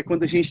to, que é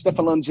quando a gente está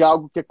falando de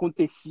algo que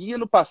acontecia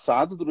no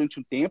passado, durante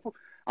um tempo.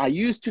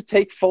 I used to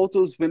take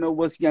photos when I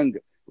was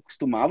younger. Eu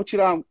costumava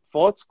tirar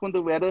fotos quando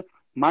eu era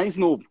mais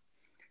novo.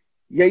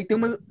 E aí tem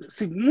uma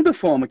segunda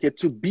forma, que é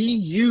to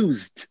be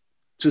used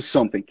to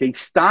something, que é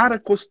estar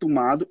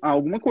acostumado a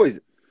alguma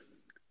coisa.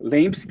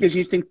 Lembre-se que a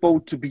gente tem que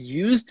pôr to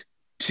be used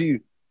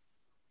to.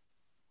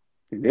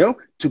 Entendeu?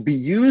 To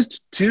be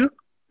used to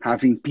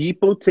having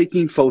people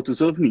taking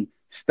photos of me.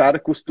 Estar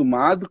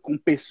acostumado com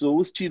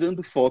pessoas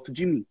tirando foto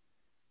de mim.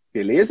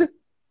 Beleza?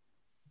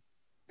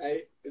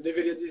 Eu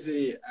deveria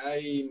dizer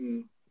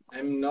I'm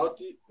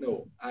not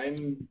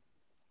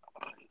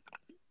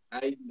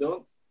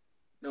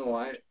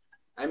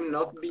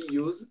be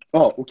used.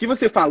 O que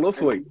você falou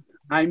foi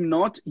I'm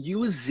not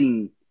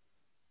using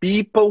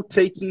people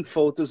taking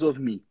photos of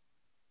me.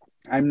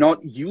 I'm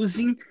not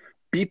using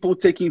people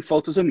taking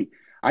photos of me.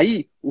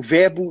 Aí, o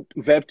verbo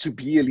to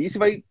be ali, você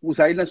vai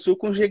usar ele na sua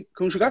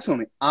conjugação,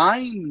 né?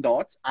 I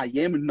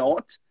am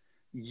not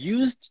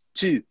used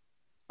to.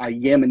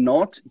 I am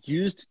not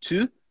used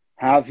to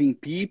Having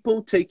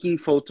people taking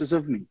photos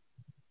of me.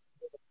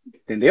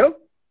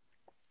 Entendeu?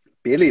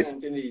 Beleza.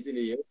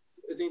 Entendi.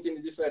 Eu tinha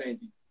entendido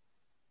diferente.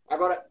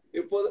 Agora,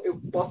 eu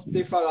posso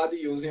ter falado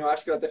using, eu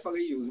acho que eu até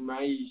falei using,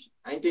 mas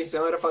a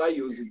intenção era falar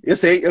using. Eu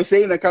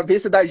sei, na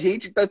cabeça da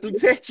gente tá tudo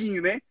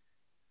certinho, né?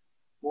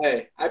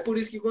 Aí por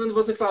isso que quando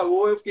você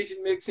falou, eu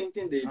fiquei meio que sem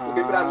entender.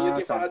 Porque pra mim eu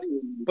tinha falado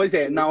using. Pois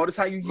é, na hora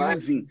saiu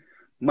Mas- using.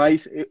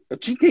 Mas eu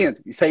te entendo.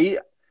 Isso aí,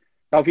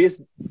 talvez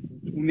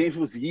o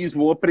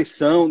nervosismo ou a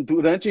pressão,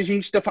 durante a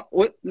gente tá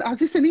falando. Às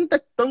vezes você nem tá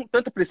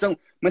tanta pressão,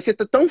 mas você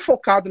tá tão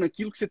focado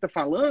naquilo que você tá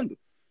falando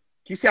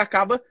que você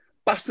acaba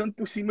passando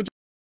por cima de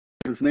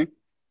coisas, né?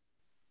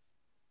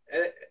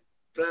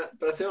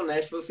 Pra ser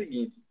honesto, foi o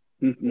seguinte.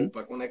 Uhum.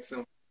 Opa, a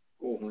conexão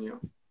ficou ruim, ó.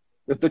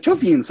 Eu tô te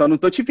ouvindo, só não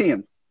tô te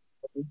vendo.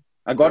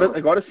 Agora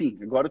Não. sim,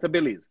 agora tá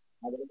beleza.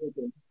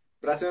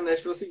 Pra ser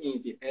honesto, foi o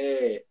seguinte.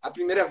 A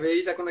primeira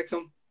vez a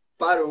conexão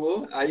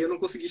parou, aí eu não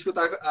consegui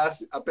escutar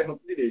a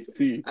pergunta direito.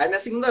 Sim, Aí na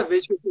segunda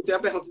vez que eu escutei a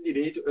pergunta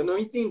direito, eu não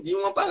entendi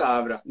uma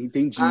palavra.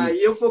 entendi.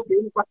 Aí eu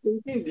foquei na parte que eu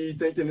entendi,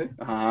 tá entendendo?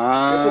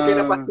 Ah, Eu foquei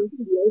na parte que eu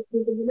entendi, aí eu fiquei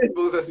um pouco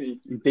nervoso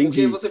assim.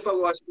 entendi. Porque você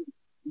falou, acho que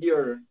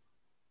here.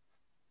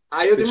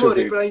 Aí eu Deixa eu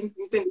demorei ver. pra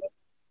entender.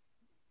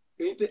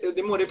 Eu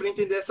demorei pra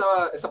entender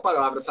essa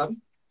palavra, sabe?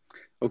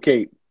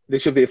 Ok,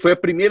 deixa eu ver. Foi a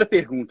primeira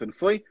pergunta, não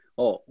foi?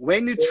 Ó,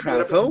 when you Foi a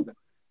primeira travel, pergunta.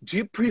 do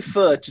you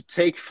prefer to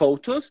take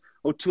photos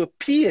or to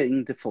appear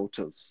in the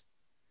photos?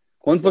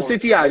 Quando você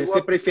Pronto. viaja, Aí você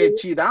eu prefere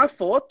tirar a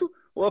foto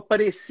ou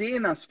aparecer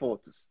nas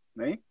fotos,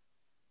 né?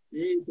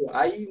 Isso.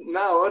 Aí,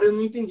 na hora, eu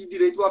não entendi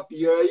direito o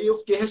appeal. Aí eu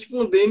fiquei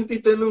respondendo,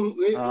 tentando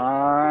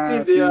Ah,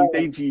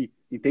 entender. sim,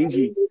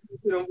 entendi.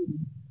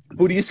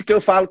 Por isso que eu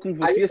falo com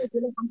Aí eu vocês.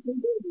 foquei na parte que eu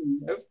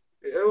entendi.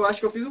 Eu acho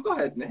que eu fiz o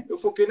correto, né? Eu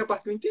foquei na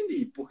parte que eu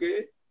entendi,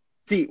 porque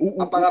Sim,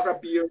 a palavra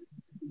appeal...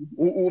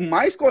 o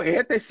mais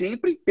correto é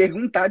sempre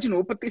perguntar de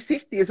novo para ter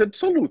certeza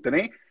absoluta,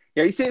 né?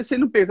 E aí, se você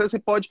não perguntar, você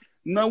pode,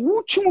 no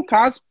último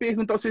caso,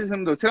 perguntar ao seu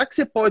examinador: será que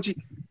você pode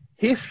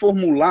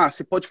reformular?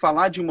 Você pode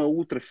falar de uma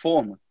outra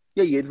forma?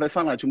 E aí ele vai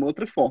falar de uma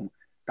outra forma,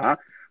 tá?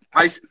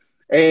 Mas,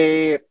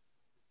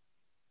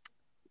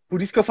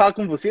 por isso que eu falo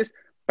com vocês,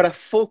 para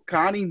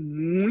focarem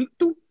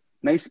muito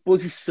na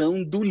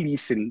exposição do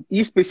listening, e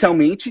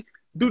especialmente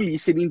do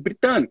listening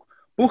britânico.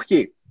 Por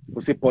quê?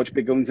 Você pode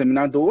pegar um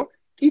examinador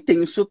que tem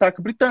o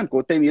sotaque britânico,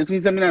 ou até mesmo um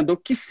examinador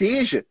que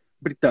seja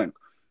britânico.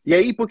 E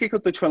aí, por que eu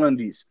estou te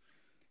falando isso?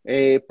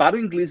 Para o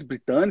inglês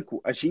britânico,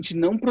 a gente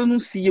não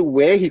pronuncia o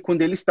R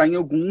quando ele está em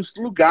alguns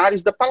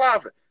lugares da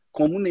palavra,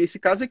 como nesse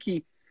caso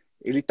aqui.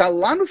 Ele está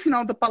lá no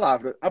final da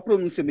palavra. A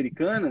pronúncia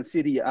americana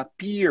seria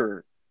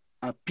appear.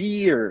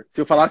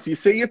 Se eu falasse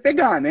isso, você ia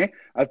pegar, né?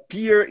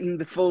 Appear in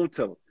the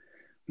photo.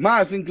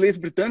 Mas no inglês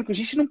britânico, a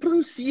gente não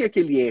pronuncia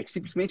aquele R,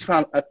 simplesmente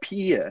fala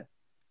appear.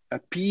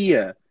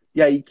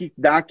 E aí que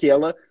dá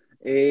aquela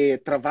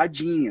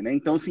travadinha, né?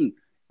 Então, assim,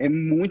 é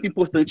muito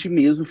importante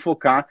mesmo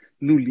focar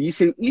no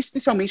listening,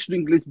 especialmente do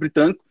inglês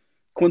britânico,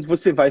 quando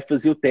você vai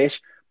fazer o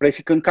teste, para ir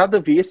ficando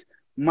cada vez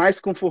mais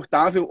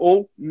confortável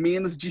ou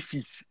menos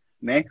difícil,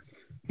 né?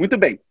 Muito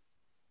bem.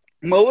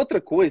 Uma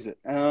outra coisa,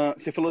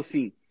 você falou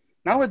assim,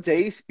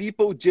 nowadays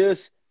people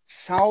just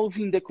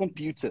solve in the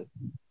computer.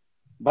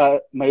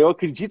 Mas eu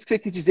acredito que você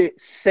quis dizer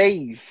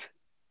save,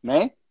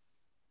 né?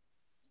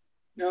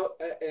 Não,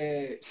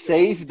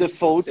 Save the disse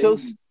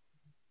photos.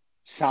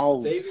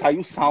 Save.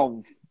 Saiu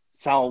salve.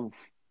 Save.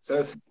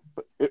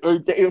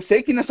 Eu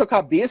sei que na sua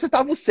cabeça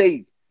estava o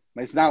save,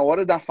 mas na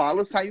hora da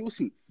fala saiu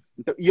assim.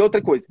 Então, e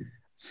outra coisa,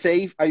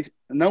 save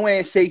não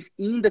é save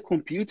in the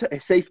computer, é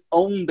save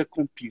on the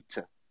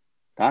computer,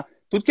 tá?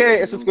 Tudo que é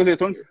essas coisas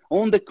eletrônicas,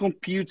 on the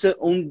computer,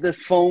 on the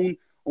phone,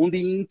 on the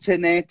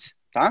internet,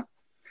 tá?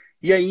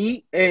 E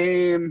aí,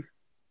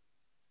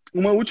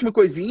 uma última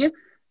coisinha,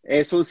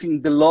 só assim,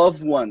 the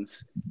loved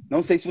ones.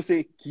 Não sei se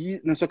você aqui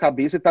na sua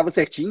cabeça estava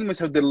certinho, mas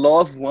é the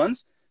loved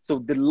ones, so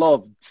the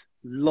loved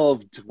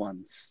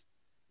ones.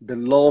 The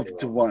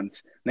loved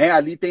ones, né?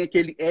 Ali tem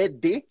aquele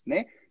ED,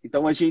 né?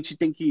 Então a gente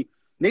tem que,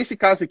 nesse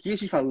caso aqui, a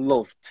gente fala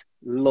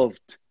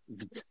loved,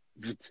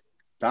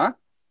 tá?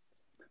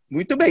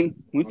 Muito bem.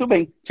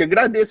 Te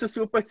agradeço a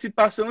sua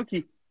participação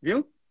aqui,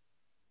 viu?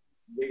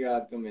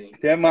 Obrigado também.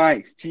 Até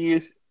mais.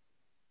 Cheers.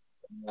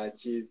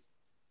 Cheers.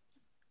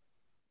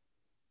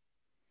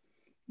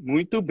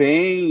 Muito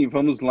bem,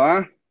 vamos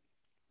lá.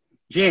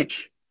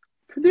 Gente,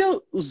 cadê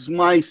os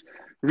mais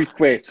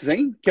requests,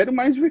 hein? Quero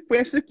mais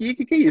requests aqui. O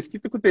que é isso? O que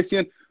está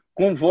acontecendo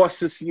com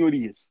vossas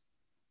senhorias?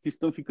 Que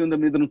estão ficando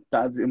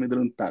amedrontados e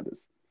amedrontadas.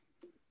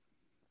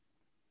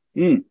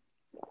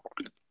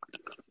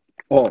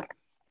 Ó,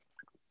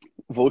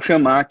 vou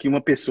chamar aqui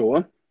uma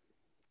pessoa.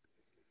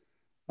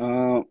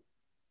 Vamos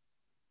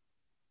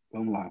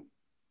lá.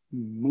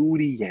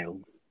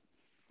 Muriel.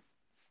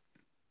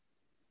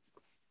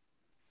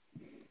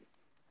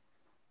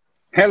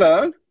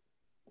 Hello.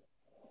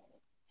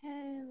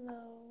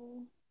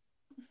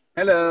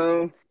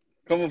 Hello.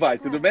 Como vai?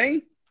 Tudo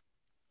bem?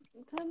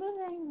 Tudo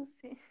bem,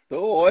 você?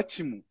 Tô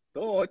ótimo.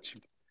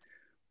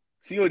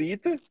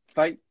 Senhorita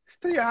vai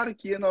estrear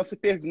aqui a nossa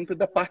pergunta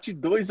da parte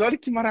 2. Olha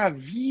que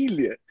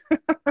maravilha!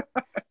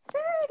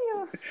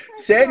 Sério? Ai,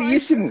 que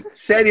Seríssimo, ótimo.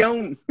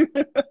 serião.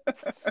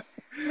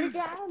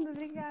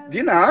 Obrigada.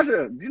 De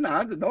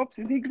nada, não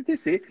precisa nem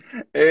agradecer.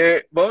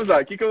 Vamos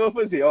lá, o que eu vou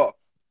fazer? Ó,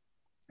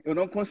 eu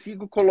não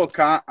consigo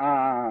colocar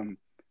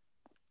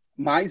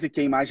mais aqui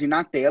a imagem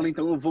na tela,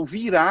 então eu vou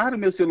virar o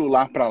meu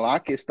celular para lá, a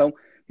questão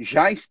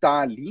já está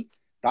ali,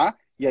 tá?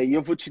 E aí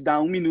eu vou te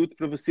dar 1 minuto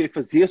para você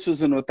fazer as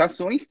suas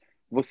anotações.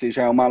 Você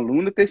já é uma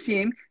aluna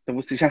TSM, então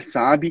você já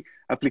sabe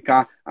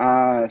aplicar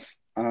as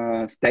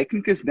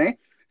técnicas, né?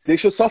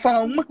 Deixa eu só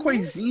falar uma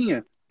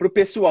coisinha para o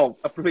pessoal,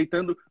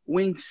 aproveitando o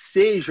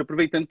ensejo,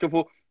 aproveitando que eu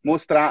vou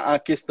mostrar a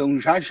questão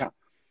já já.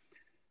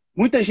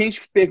 Muita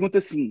gente pergunta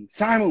assim,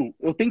 Simon,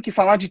 eu tenho que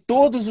falar de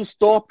todos os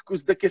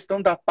tópicos da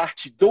questão da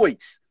parte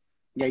 2.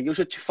 E aí eu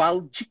já te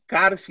falo de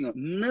cara assim, ó,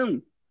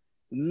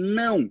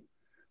 não.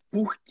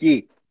 Por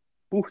quê?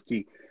 Por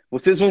quê?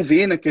 Vocês vão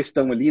ver na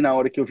questão ali, na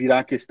hora que eu virar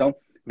a questão,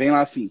 vem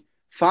lá assim,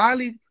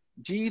 fale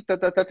de tá.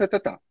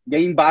 E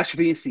aí embaixo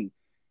vem assim,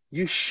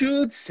 you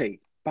should say,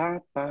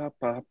 pá.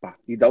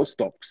 E dá os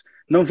tópicos.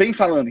 Não vem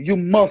falando, you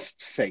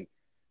must say.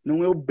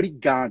 Não é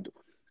obrigado.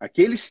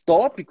 Aqueles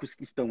tópicos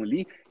que estão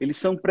ali, eles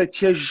são para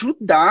te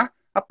ajudar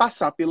a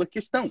passar pela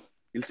questão.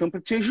 Eles são para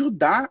te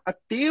ajudar a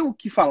ter o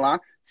que falar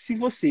se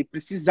você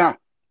precisar,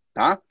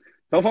 tá?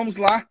 Então vamos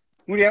lá,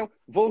 Muriel,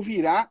 vou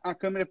virar a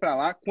câmera para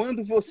lá.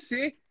 Quando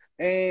você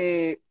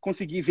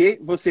conseguir ver,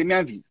 você me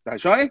avisa, tá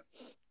joia?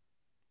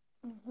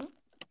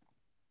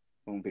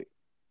 Vamos ver.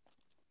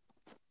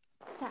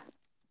 Tá,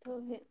 tô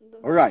vendo.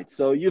 All right,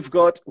 so you've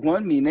got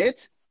 1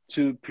 minute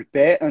to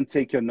prepare and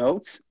take your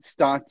notes,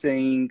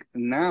 starting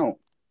now.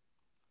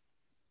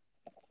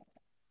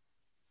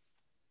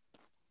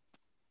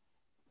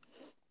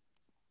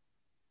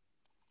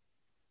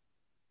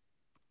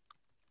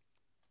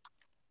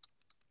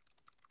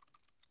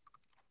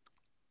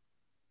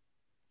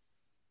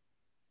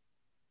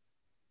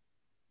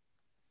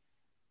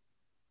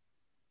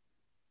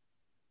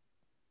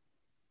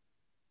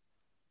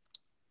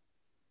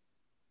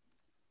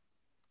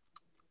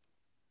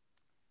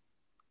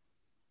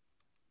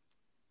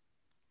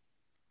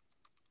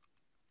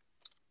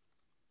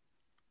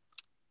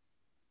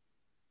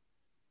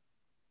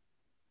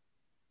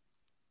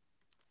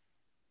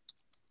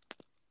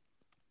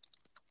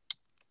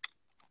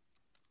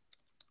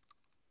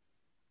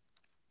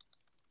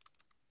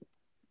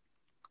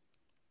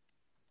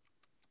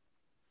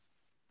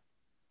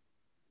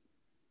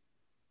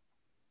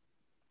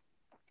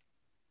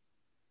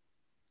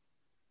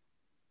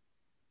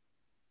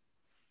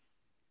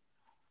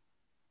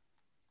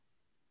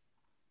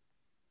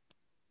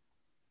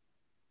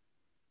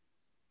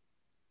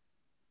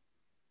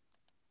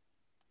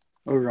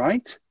 All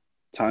right,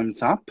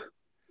 time's up.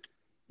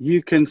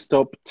 You can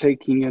stop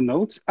taking your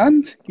notes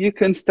and you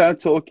can start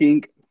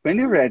talking when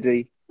you're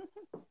ready.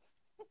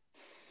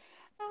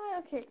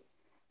 Okay.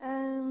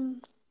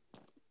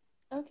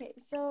 Okay,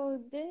 so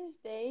this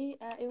day,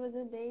 it was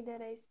a day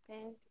that I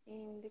spent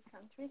in the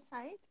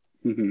countryside.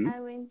 I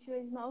went to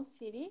a small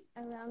city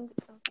around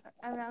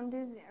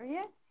this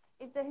area.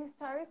 It's a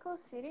historical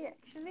city,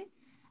 actually.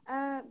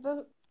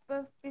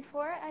 But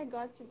before I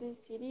got to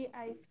this city,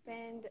 I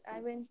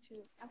went to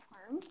a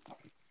farm,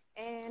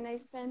 and I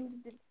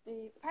spent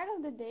the part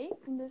of the day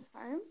in this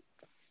farm.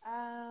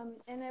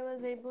 And I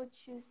was able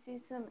to see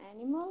some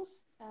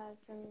animals,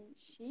 some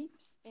sheep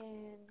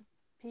and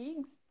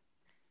pigs,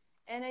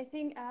 and I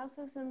think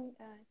also some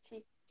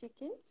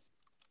chickens.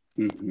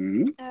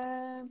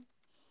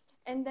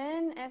 And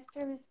then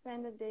after we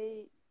spent a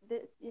day,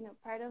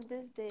 part of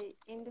this day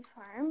in the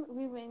farm,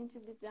 we went to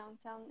the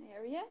downtown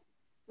area,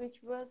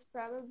 which was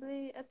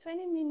probably a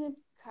 20-minute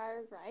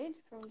car ride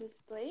from this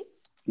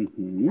place.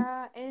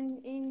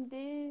 And in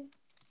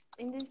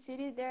this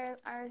city, there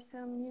are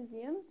some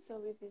museums, so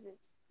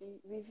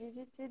we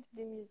visited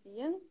the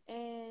museums,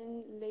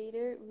 and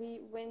later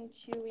we went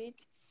to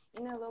eat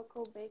in a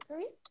local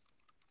bakery.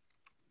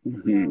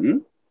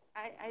 So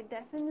I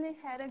definitely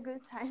had a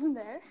good time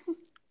there.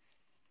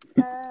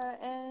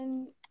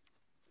 And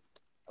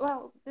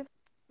well,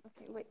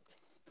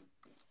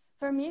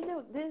 for me,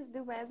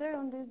 the weather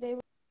on this day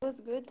was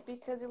good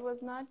because it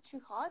was not too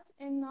hot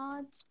and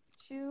not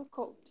too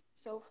cold.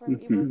 So for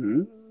me, it was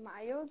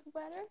mild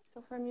weather.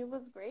 So for me, it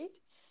was great.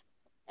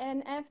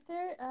 And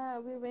after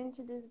we went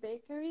to this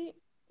bakery,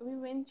 we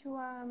went to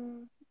a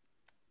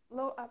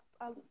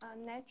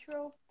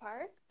natural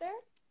park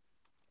there,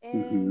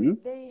 and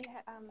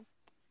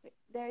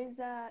there is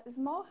a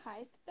small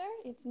hike there.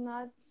 It's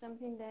not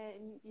something that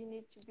you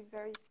need to be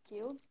very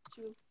skilled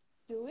to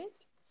do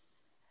it.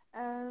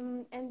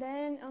 And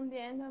then on the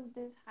end of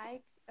this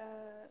hike,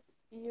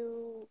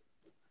 you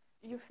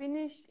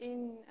finish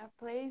in a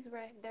place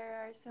where there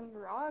are some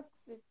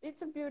rocks.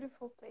 It's a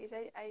beautiful place.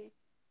 I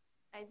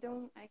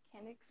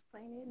can't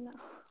explain it now.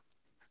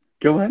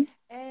 Go ahead.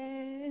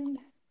 And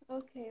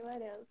okay,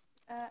 what else?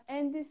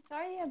 And the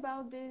story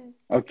about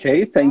this.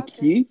 Okay,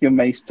 thank you. You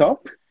may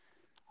stop.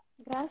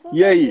 Graças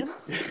E aí?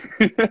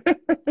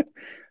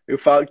 Eu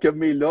falo que a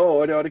melhor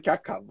hora é a hora que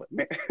acaba,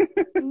 né?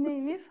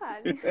 Nem me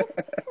fale.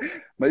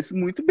 Mas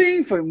muito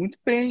bem, foi muito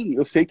bem.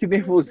 Eu sei que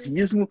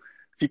nervosismo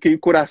fica aí o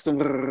coração,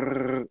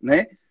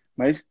 né?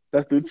 Mas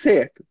tá tudo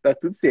certo, tá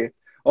tudo certo.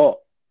 Ó,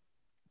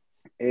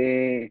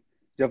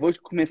 já vou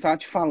começar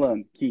te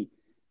falando que,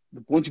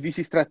 do ponto de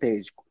vista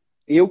estratégico,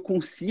 eu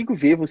consigo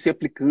ver você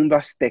aplicando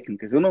as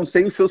técnicas. Eu não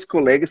sei os seus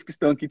colegas que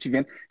estão aqui te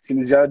vendo, se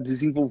eles já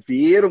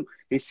desenvolveram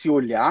esse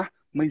olhar,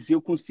 mas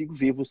eu consigo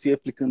ver você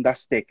aplicando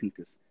as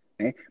técnicas.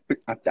 Né?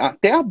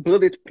 Até a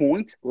bullet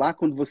point, lá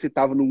quando você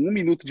estava no 1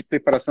 minuto de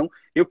preparação,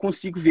 eu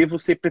consigo ver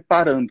você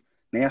preparando,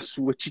 né, a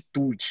sua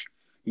atitude.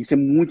 Isso é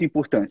muito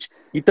importante.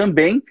 E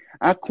também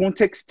a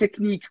context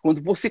technique,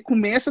 quando você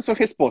começa a sua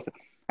resposta.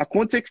 A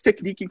context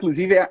technique,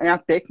 inclusive, é a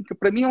técnica,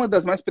 para mim, é uma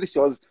das mais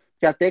preciosas,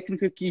 que é a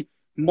técnica que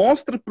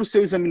mostra para o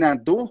seu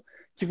examinador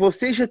que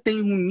você já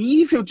tem um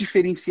nível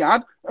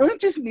diferenciado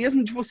antes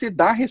mesmo de você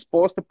dar a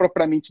resposta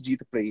propriamente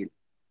dita para ele,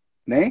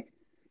 né?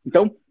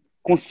 Então,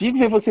 consigo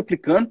ver você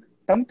aplicando.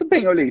 Tá muito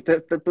bem, olha aí,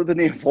 tá toda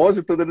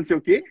nervosa, toda não sei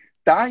o quê.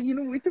 Tá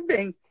indo muito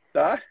bem,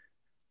 tá?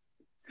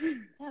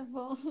 Tá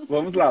bom.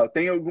 Vamos lá,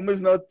 tem algumas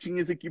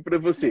notinhas aqui para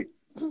você.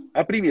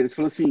 A primeira, você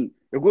falou assim,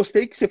 eu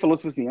gostei que você falou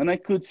assim, and I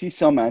could see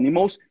some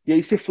animals, e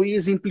aí você foi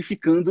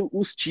exemplificando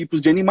os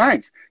tipos de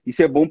animais.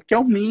 Isso é bom porque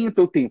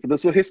aumenta o tempo da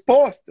sua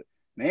resposta,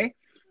 né?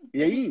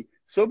 E aí,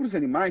 sobre os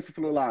animais, você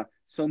falou lá,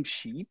 some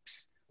sheep,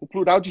 o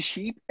plural de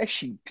sheep é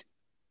sheep,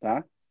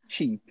 tá?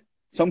 Sheep,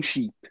 some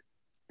sheep,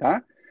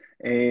 tá?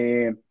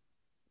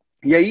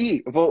 E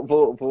aí, eu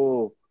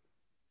vou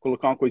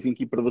colocar uma coisinha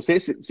aqui para você,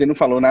 você não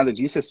falou nada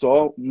disso, é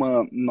só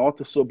uma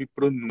nota sobre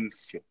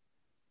pronúncia.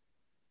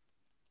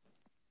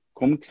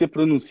 Como que você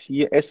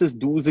pronuncia essas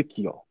duas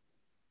aqui, ó?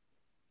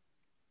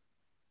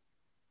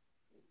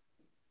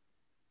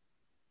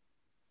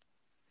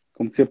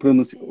 Como que você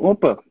pronuncia?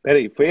 Opa,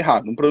 peraí, foi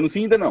errado. Não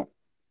pronuncia ainda não.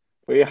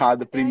 Foi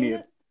errado a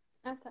primeira.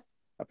 Ah, tá.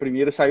 A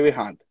primeira saiu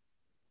errada.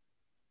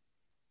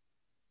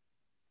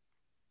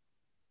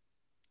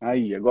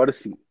 Aí, agora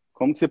sim.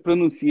 Como que você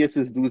pronuncia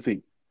essas duas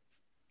aí?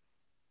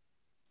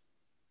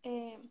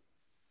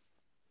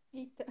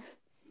 Eita.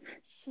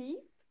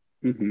 Sheep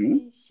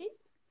Uhum, e sheep.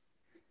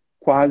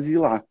 quase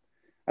lá.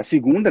 A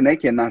segunda, né,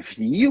 que é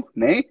navio,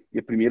 né? E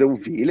a primeira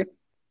ovelha.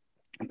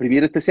 A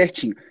primeira tá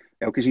certinho.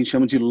 É o que a gente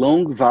chama de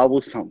long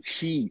vowel sound.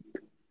 Sheep,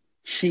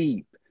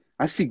 sheep.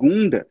 A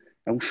segunda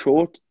é um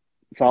short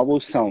vowel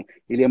sound.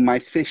 Ele é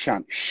mais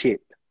fechado.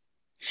 Ship,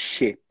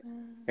 ship.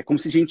 É como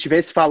se a gente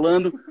estivesse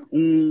falando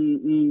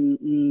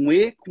um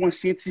E com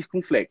acento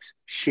circunflexo.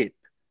 Ship,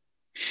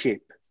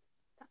 ship.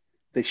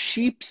 The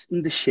sheep's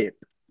in the ship.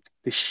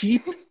 The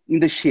sheep in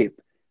the ship.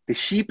 The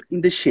sheep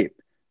in the ship.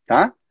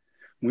 Tá?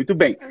 Muito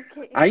bem.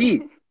 Ok.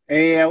 Aí,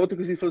 a outra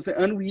coisa que você falou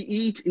assim, and we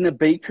eat in a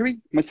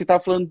bakery, mas você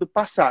estava falando do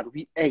passado.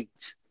 We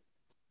ate.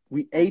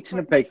 We ate in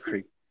a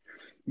bakery.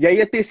 E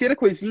aí a terceira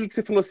coisinha que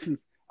você falou assim,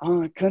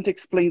 I can't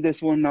explain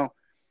this one now.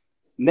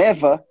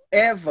 Never,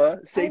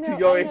 ever say to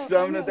your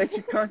examiner that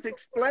you can't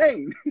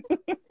explain.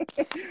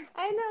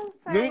 I know,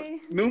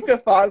 sorry. Nunca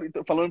fale,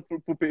 tô falando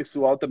pro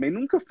pessoal também,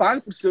 nunca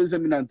fale pro seu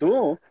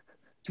examinador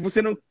que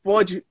você não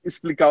pode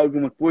explicar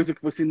alguma coisa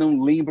que você não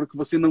lembra, que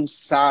você não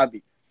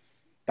sabe,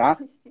 tá?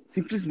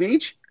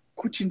 Simplesmente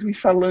continue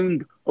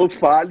falando ou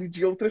fale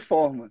de outra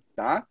forma,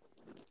 tá?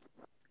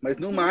 Mas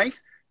no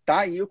mais, tá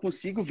aí eu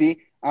consigo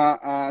ver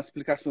a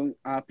aplicação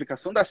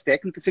das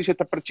técnicas. Você já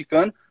está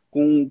praticando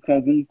com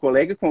algum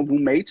colega, com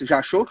algum mate? Já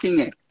achou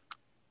quem é?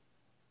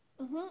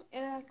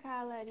 Era com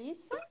a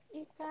Larissa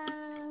e com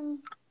a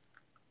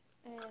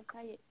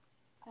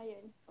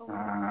Tayane.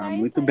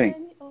 Muito Tayane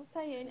bem. ou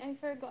Tayane, I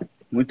forgot.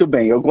 Muito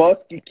bem. Eu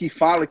gosto que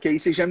fala, que aí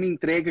você já me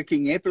entrega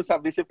quem é para eu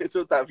saber se a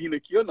pessoa está vindo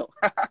aqui ou não.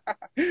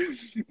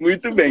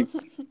 Muito bem.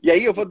 E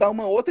aí eu vou dar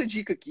uma outra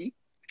dica aqui,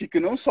 fica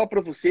não só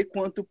para você,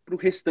 quanto para o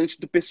restante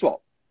do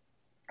pessoal.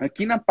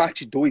 Aqui na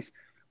parte 2,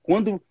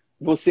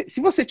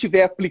 se você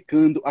estiver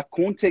aplicando a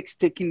context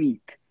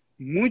technique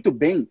muito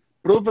bem,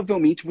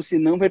 provavelmente você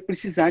não vai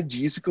precisar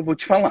disso que eu vou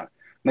te falar.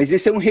 Mas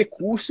esse é um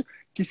recurso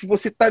que, se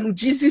você está no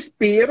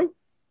desespero,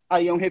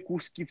 aí é um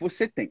recurso que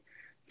você tem.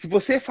 Se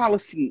você fala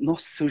assim,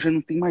 nossa, eu já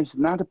não tenho mais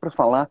nada para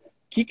falar, o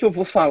que eu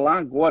vou falar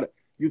agora?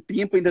 E o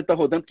tempo ainda está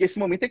rodando, porque esse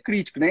momento é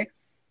crítico, né?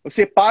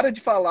 Você para de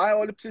falar,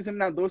 olha para o seu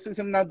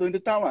examinador ainda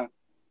está lá.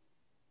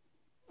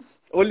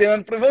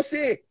 Olhando para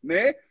você,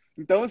 né?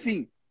 Então,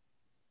 assim,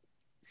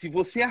 se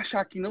você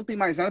achar que não tem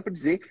mais nada para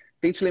dizer,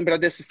 tente lembrar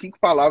dessas 5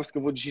 palavras que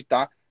eu vou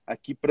digitar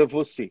aqui para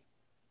você.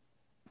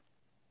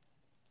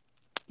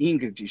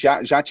 Ingrid,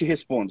 já te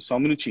respondo, só um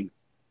minutinho.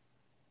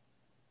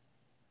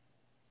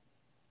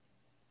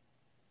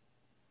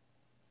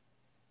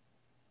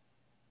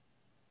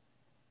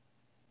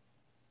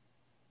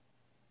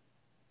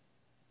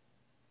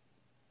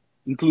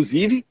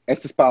 Inclusive,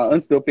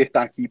 antes de eu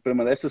apertar aqui para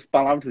mandar essas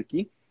palavras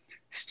aqui,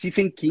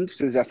 Stephen King,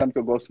 vocês já sabem que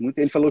eu gosto muito,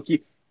 ele falou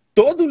que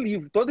todo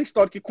livro, toda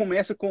história que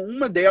começa com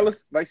uma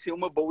delas vai ser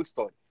uma boa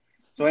história.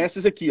 São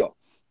essas aqui, ó.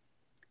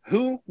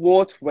 Who,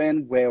 what,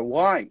 when, where,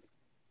 why.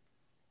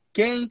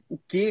 Quem, o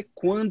que,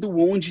 quando,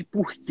 onde,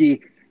 por quê.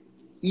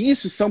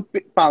 isso são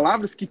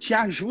palavras que te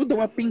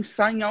ajudam a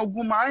pensar em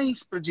algo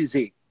mais para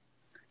dizer.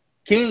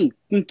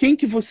 Com quem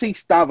que você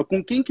estava,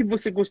 com quem que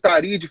você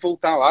gostaria de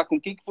voltar lá, com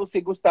quem que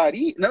você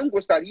não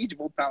gostaria de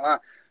voltar lá,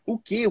 o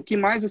que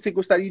mais você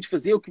gostaria de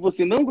fazer, o que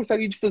você não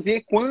gostaria de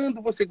fazer,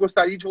 quando você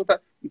gostaria de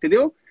voltar,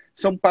 entendeu?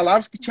 São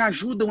palavras que te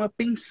ajudam a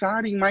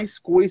pensar em mais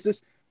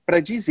coisas para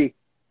dizer,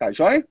 tá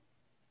joia?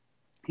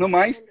 No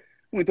mais,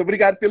 muito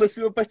obrigado pela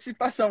sua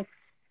participação.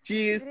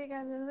 Cheers.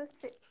 Obrigada a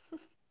você.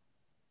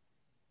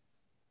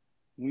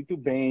 Muito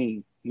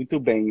bem, muito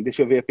bem.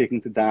 Deixa eu ver a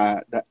pergunta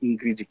da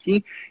Ingrid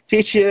aqui.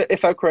 Teacher,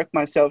 if I correct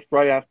myself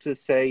right after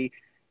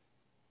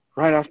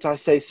I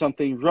say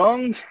something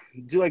wrong,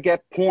 do I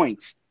get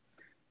points?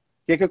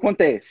 O que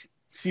acontece?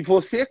 Se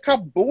você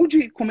acabou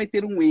de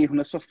cometer um erro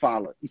na sua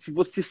fala e se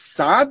você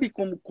sabe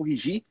como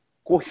corrigir,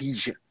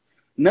 corrija.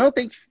 Não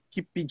tem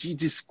que pedir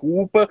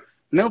desculpa,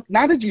 não,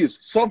 nada disso.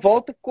 Só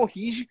volta,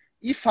 corrige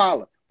e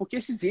fala. Porque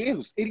esses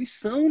erros, eles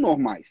são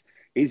normais.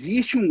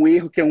 Existe um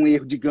erro que é um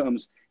erro,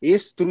 digamos,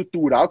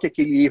 estrutural, que é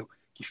aquele erro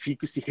que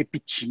fica se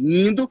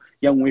repetindo,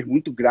 e é um erro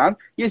muito grave.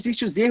 E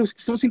existem os erros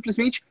que são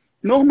simplesmente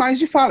normais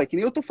de fala, que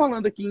nem eu estou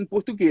falando aqui em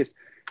português.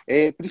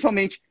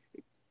 Principalmente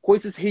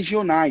coisas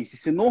regionais,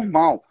 isso é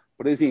normal.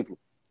 Por exemplo,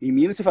 em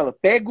Minas você fala,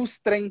 pega os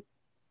trem.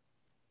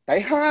 Tá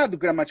errado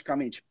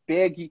gramaticalmente.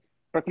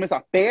 Para começar,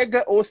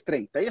 pega os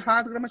trem. Tá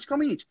errado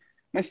gramaticalmente.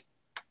 Mas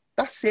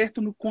tá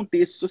certo no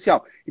contexto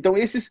social. Então,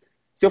 se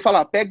eu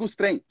falar, pega os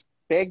trem,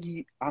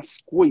 pegue as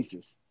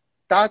coisas,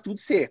 tá tudo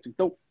certo.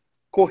 Então,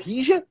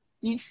 corrija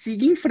e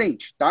siga em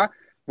frente, tá?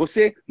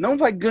 Você não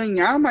vai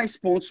ganhar mais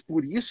pontos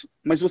por isso,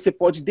 mas você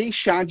pode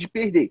deixar de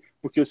perder,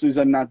 porque o seu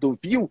examinador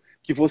viu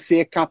que você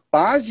é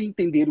capaz de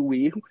entender o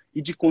erro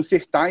e de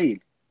consertar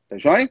ele. Tá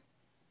joia?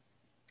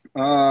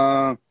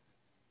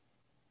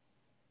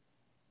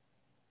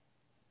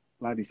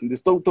 Larissa, ainda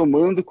estou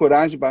tomando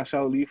coragem de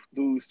baixar o livro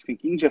do Stephen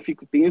King, já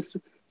fico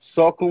tenso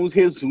só com os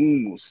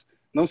resumos.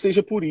 Não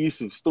seja por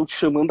isso, estou te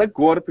chamando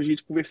agora para a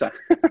gente conversar.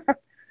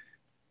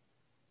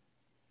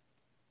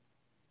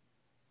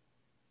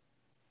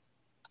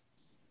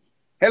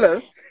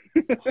 Hello.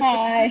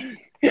 Hi.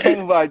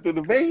 Como vai?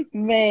 Tudo bem?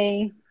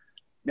 Bem.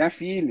 Minha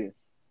filha,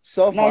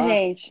 só Não, vá.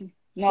 gente.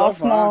 Só Nossa,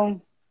 vá.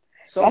 não.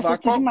 Só Eu vá.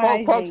 assusto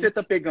demais, Qual que você gente.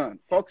 tá pegando?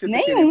 Qual que você tá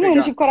querendo Nenhum, eu não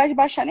pegar? tive coragem de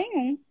baixar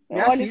nenhum.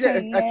 Minha Olha filha,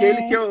 assim,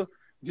 aquele que eu...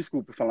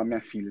 Desculpa falar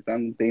minha filha, tá?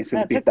 Não tem essa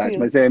Não, liberdade, tranquilo.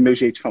 mas é meu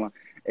jeito de falar.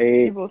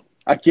 De boa.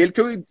 Aquele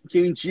que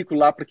eu indico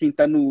lá para quem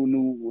tá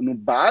no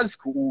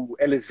básico, o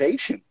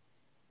Elevation,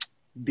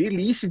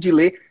 delícia de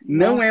ler.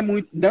 Não Nossa. é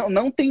muito,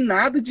 não tem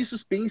nada de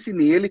suspense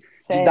nele,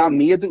 Sério? de dar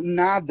medo,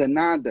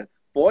 nada.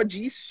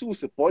 Pode ir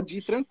sussa, pode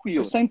ir tranquilo.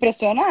 Eu sou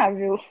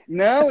impressionável.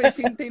 Não,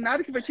 esse não tem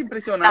nada que vai te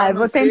impressionar, a eu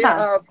não vou ser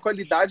tentar. a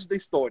qualidade da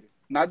história.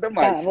 Nada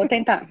mais. Tá, vou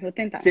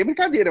tentar. Sem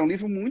brincadeira, é um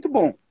livro muito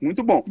bom,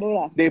 muito bom. Vou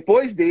lá.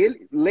 Depois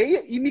dele,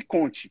 leia e me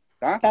conte,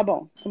 tá? Tá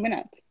bom,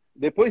 combinado.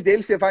 Depois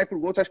dele, você vai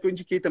pro outro, acho que eu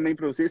indiquei também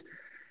para vocês.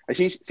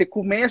 Você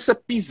começa a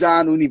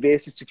pisar no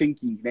universo Stephen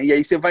King, né? E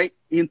aí você vai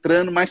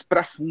entrando mais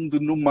para fundo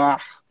no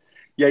mar.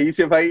 E aí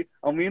você vai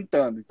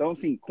aumentando. Então,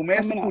 assim,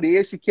 começa Combinado. por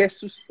esse que é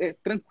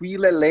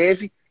tranquilo, é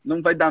leve,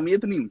 não vai dar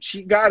medo nenhum.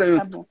 Te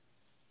garanto.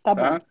 Tá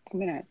bom,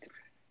 combinado.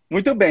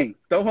 Muito bem.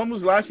 Então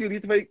vamos lá, a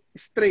senhorita vai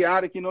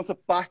estrear aqui nossa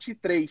parte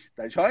 3,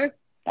 tá joia?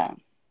 Tá.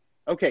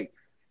 Okay.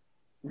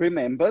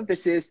 Remember,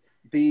 this is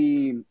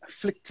the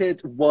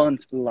afflicted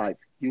one's life.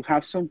 You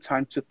have some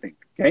time to think,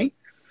 okay?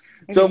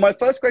 So my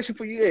first question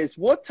for you is,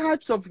 what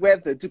types of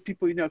weather do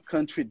people in your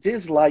country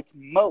dislike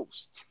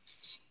most?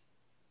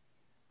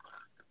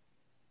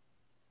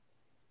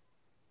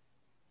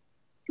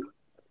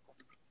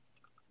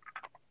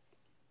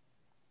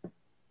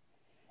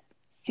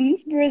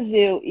 Since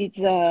Brazil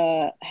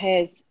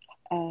has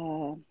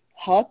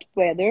hot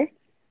weather,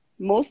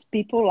 most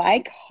people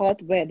like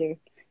hot weather.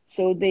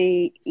 So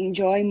they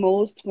enjoy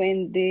most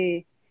when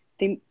the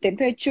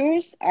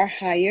temperatures are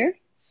higher.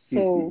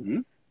 So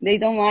they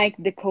don't like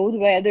the cold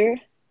weather,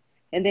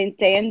 and they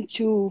tend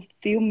to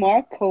feel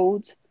more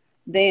cold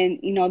than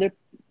in other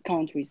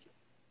countries.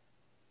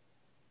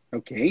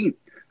 Okay.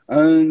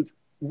 And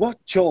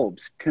what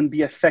jobs can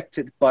be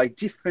affected by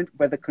different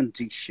weather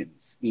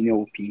conditions, in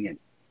your opinion?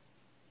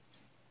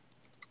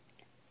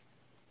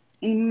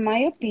 In my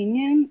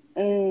opinion,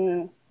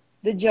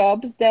 the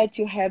jobs that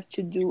you have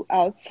to do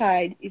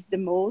outside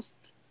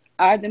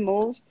are the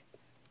most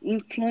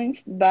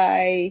influenced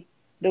by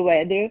the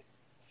weather,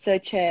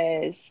 such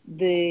as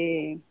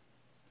I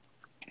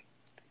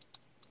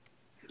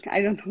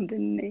don't know the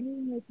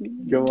name.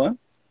 Go on.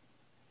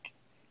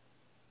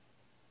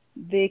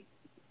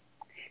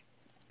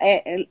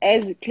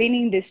 As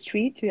cleaning the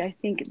street, I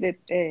think that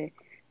the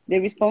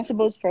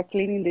responsibles for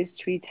cleaning the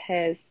street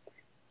has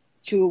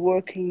to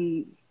work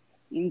in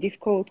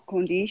difficult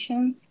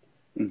conditions,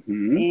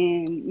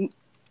 and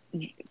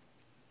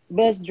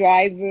bus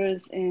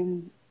drivers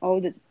and all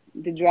the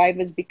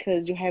drivers,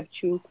 because you have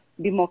to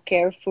be more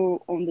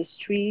careful on the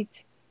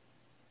street.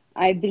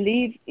 I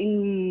believe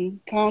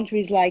in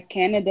countries like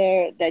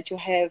Canada that you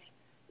have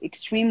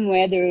extreme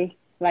weather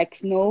like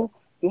snow,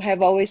 you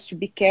have always to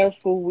be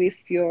careful with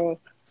your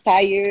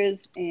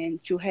tires and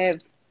to have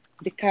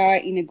the car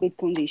in a good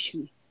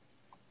condition.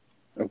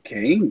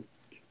 Ok,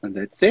 and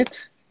that's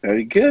it.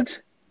 Very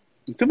good.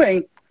 Muito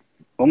bem.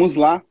 Vamos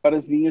lá para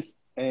as minhas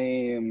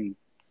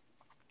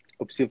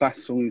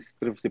observações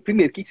para você.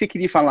 Primeiro, o que você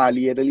queria falar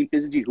ali? Era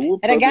limpeza de rua?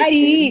 Era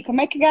gari.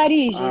 Como é que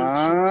gari,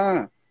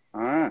 gente?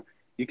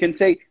 You can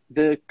say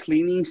the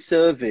cleaning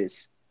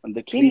service.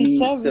 The cleaning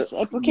service?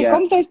 É porque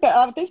como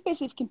tem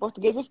específico em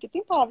português, eu fiquei,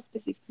 tem palavra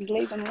específica em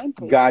inglês, eu não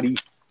lembro.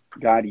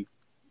 Gari.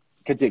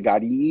 Quer dizer,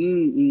 gari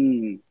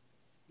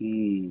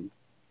em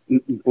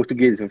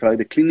português. Eu vou falar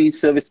the cleaning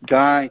service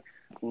guy.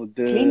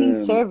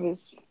 Cleaning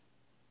service.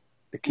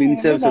 The cleaning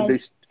service of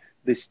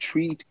the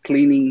street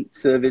cleaning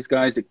service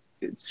guys, the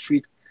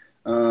street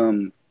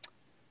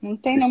não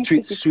tem nome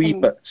street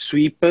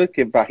sweeper,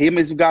 que é varrer,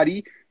 mas o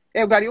gari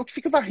é o que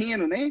fica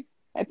varrendo, né?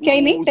 É porque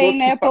aí nem tem,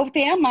 né? O povo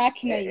tem a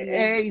máquina aí,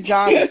 né?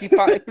 Exato.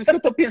 É por isso que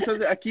eu tô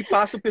pensando, aqui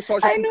passa o pessoal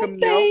já com o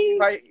caminhão,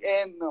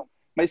 não.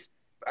 Mas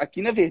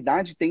aqui, na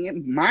verdade, tem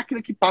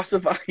máquina que passa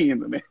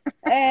varrendo, né?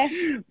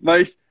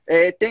 Mas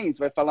tem, você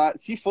vai falar,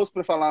 se fosse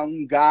para falar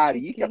um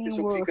gari, que é a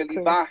pessoa que fica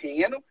ali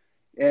varrendo,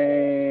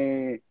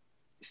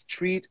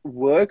 street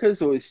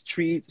workers ou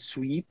street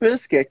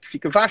sweepers, que é que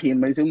fica varrendo,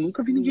 mas eu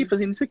nunca vi ninguém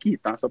fazendo isso aqui,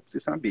 tá? Só para você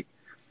saber.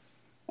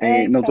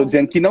 Não estou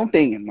dizendo que não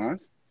tenha,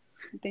 mas...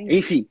 Entendi.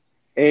 Enfim,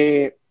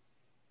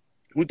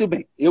 muito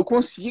bem. Eu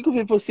consigo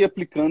ver você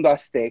aplicando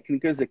as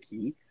técnicas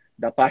aqui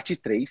da parte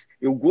 3.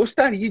 Eu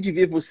gostaria de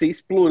ver você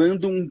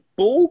explorando um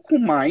pouco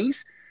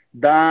mais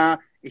da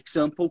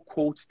Example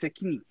Quotes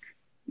Technique.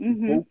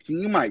 Um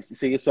pouquinho mais.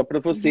 Isso aí é só para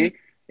você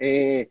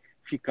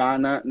ficar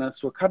na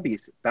sua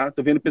cabeça, tá?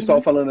 Tô vendo o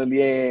pessoal falando ali,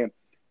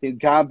 tem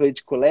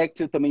garbage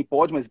collector, também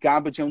pode, mas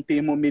garbage é um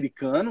termo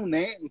americano,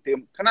 né? Um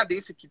termo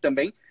canadense aqui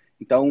também.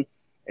 Então,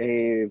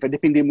 vai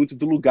depender muito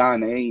do lugar,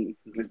 né? Em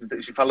inglês, a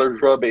gente fala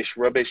rubbish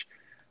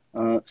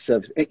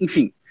service.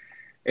 Enfim,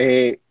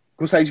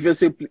 gostaria de ver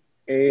você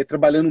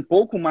trabalhando um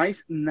pouco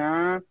mais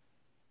na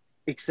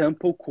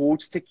Example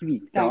Quotes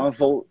Technique. Então,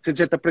 você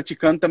já está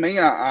praticando também,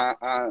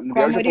 a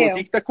Muriel já falou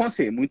aqui que está com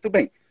você. Muito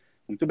bem,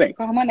 muito bem.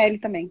 Com a Romanelli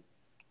também,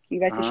 que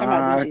vai ser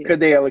chamada.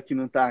 Cadê ela que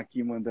não está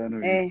aqui mandando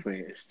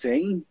request,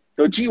 hein?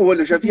 Tô de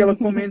olho, eu já vi ela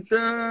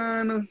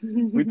comentando.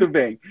 Muito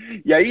bem.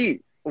 E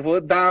aí, eu vou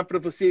dar para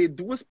você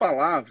duas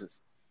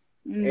palavras.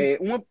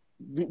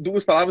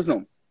 Duas palavras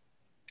não.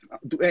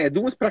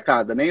 Duas para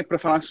cada, né? Para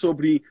falar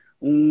sobre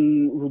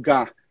um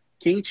lugar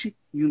quente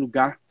e um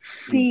lugar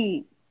frio.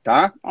 Sim.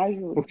 Tá?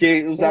 Ajuda.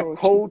 Porque usar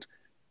cold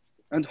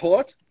and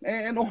hot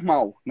é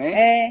normal,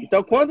 né?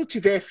 Então, quando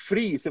tiver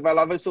frio, você vai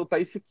lá e vai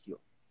soltar isso aqui, ó.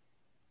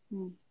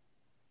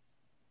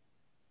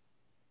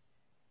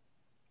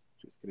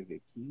 Deixa eu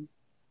escrever aqui.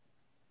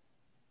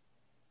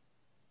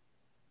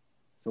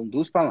 São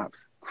duas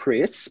palavras.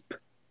 Crisp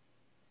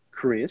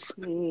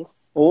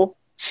ou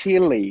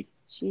chilly.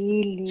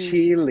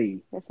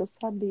 Chilly. Essa eu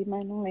sabia,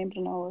 mas não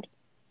lembro na hora.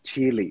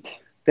 Chilly.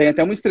 Tem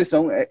até uma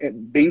expressão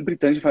bem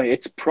britânica, fala,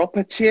 it's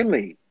proper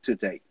chilly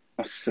today.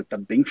 Nossa, tá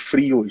bem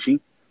frio hoje,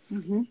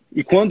 hein?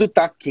 E quando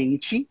tá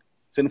quente,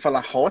 você não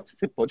falar hot,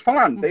 você pode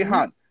falar, não tá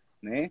errado,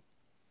 né?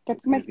 Até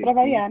começa pra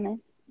variar, né?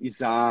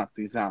 Exato.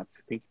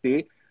 Você tem que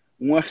ter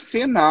um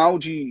arsenal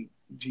de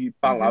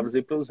palavras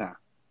aí para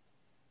usar.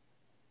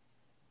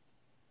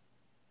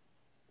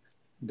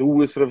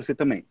 Duas para você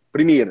também.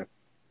 Primeira,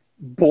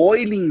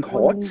 boiling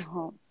hot.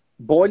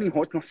 Boiling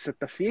hot, nossa,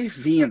 tá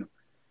fervendo.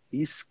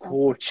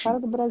 Scorching. Cara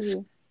do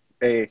Brasil.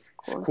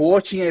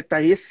 Scorching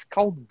tá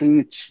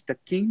escaldante, tá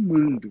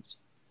queimando,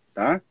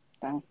 tá?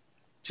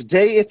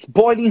 Today it's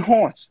boiling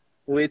hot,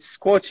 or it's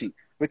scorching,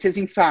 which is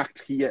in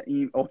fact here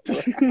in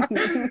Ottawa.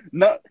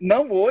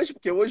 não hoje,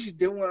 porque hoje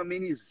deu uma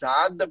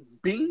amenizada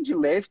bem de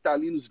leve, tá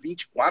ali nos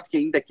 24, que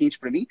ainda é quente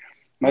para mim.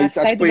 Mas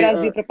saí do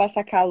Brasil para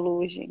passar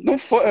calor, gente. Não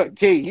foi,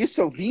 que isso,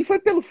 eu vim foi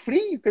pelo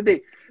frio,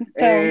 cadê? Então,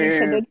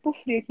 deixa doido por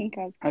frio aqui em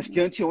casa. Acho que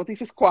anteontem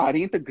fez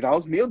 40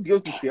 graus, meu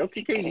Deus do céu, o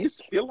que é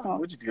isso? Pelo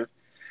amor de Deus.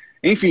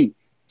 Enfim,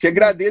 te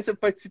agradeço a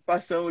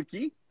participação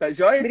aqui, tá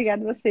joia?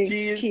 Obrigada a você.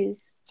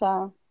 Cheers.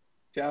 Tchau.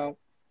 Tchau.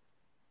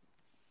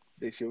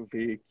 Deixa eu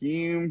ver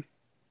aqui.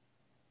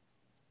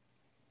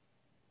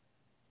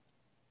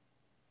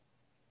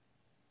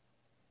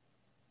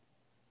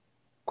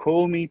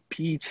 Call me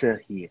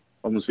pizza here.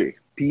 Vamos ver.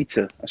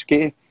 Pizza. Acho que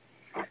é.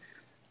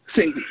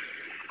 Sim.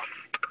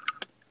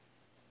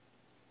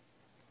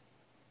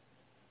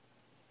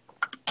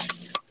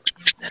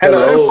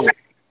 Hello.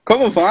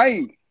 Como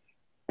vai?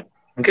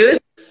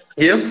 Good.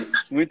 You?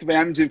 Muito bem.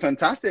 I'm doing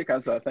fantastic,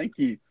 Asa.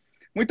 Thank you.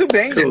 Muito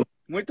bem. Cool.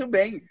 Muito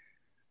bem.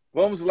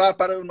 Vamos lá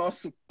para o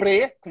nosso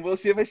pré. Com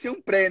você vai ser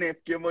um pré, né?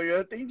 Porque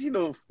amanhã tem de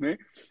novo, né?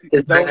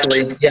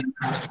 Exactly. Então,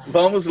 yeah.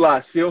 Vamos lá.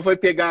 O senhor vai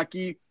pegar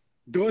aqui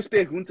duas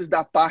perguntas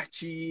da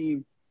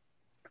parte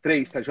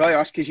 3, tá joia? Eu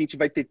acho que a gente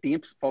vai ter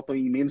tempo. Faltam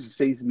em menos de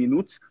 6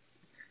 minutos.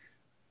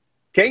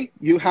 Ok?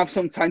 You have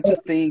some time to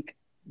think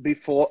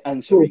before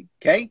answering.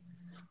 Ok?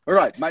 All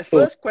right, my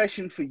first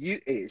question for you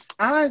is,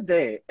 are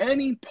there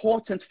any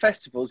important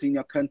festivals in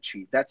your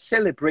country that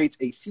celebrate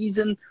a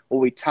season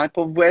or a type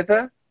of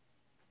weather?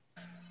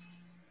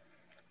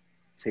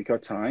 Take your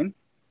time.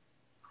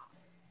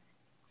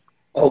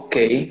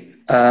 Okay.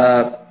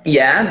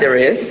 Yeah, there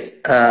is.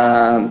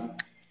 The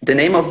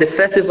name of the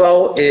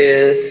festival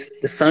is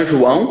the São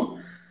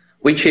João,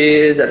 which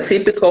is a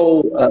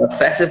typical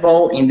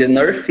festival in the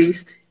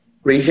northeast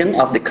region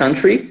of the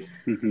country.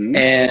 Mm-hmm.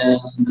 And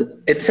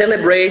it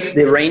celebrates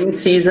the rainy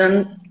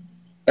season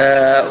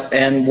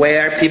and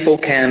where people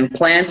can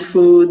plant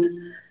food,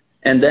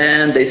 and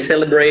then they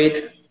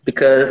celebrate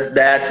because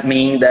that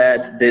means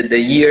that the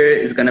year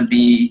is going to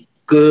be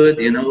good,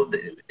 you know,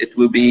 it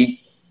will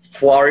be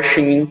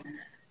flourishing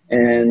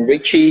and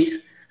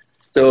richy.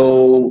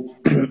 So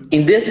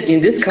in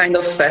this kind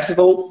of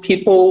festival,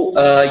 people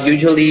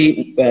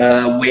usually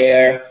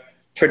wear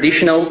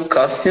traditional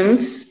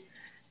costumes,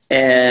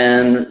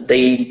 and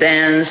they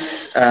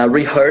dance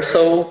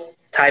rehearsal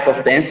type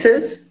of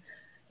dances,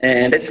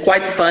 and it's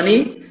quite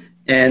funny.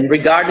 And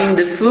regarding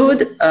the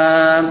food,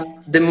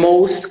 the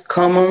most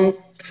common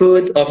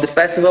food of the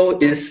festival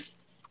is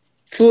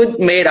food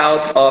made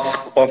out of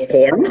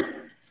corn.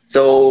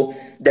 So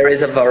there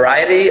is a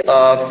variety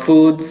of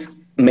foods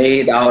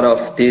made out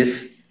of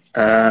this,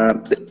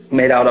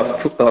 made out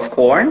of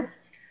corn.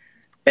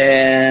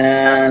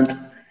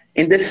 And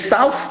in the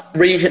south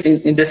region,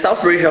 in the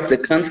south region of the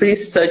country,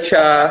 such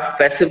a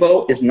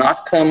festival is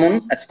not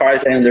common, as far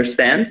as I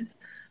understand.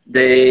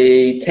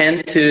 They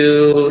tend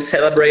to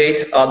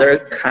celebrate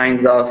other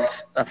kinds of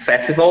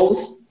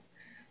festivals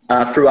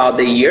throughout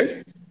the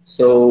year.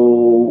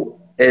 So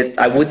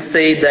I would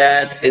say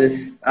that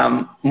is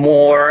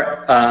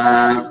more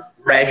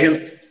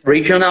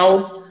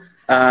regional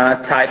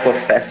type of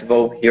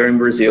festival here in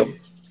Brazil.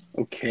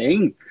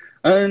 Okay.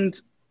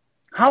 And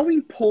how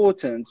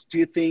important do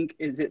you think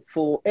is it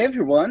for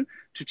everyone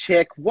to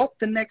check what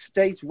the next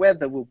day's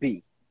weather will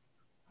be?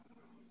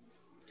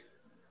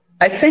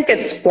 I think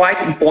it's quite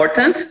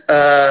important.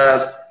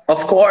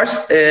 Of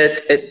course,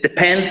 it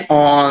depends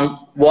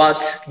on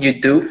what you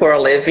do for a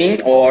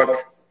living or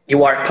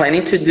you are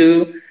planning to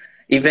do,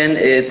 even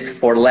it's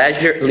for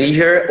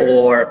leisure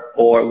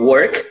or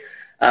work.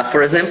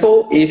 For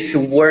example, if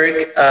you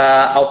work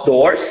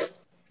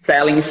outdoors,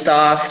 selling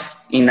stuff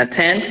in a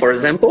tent, for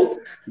example,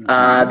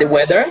 the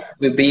weather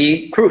will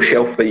be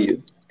crucial for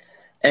you.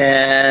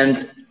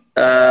 And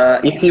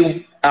if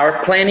you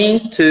are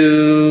planning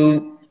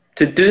to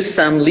do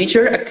some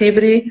leisure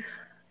activity,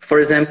 for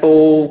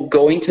example,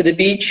 going to the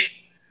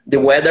beach, the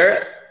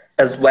weather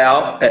as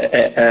well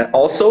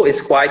also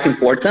is quite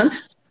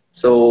important.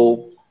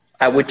 So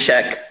I would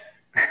check.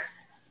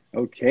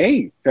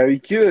 Ok, very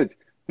good.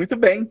 Muito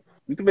bem,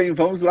 muito bem.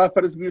 Vamos lá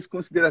para as minhas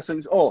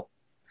considerações.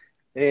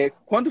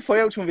 Quando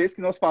foi a última vez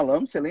que nós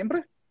falamos, você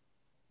lembra?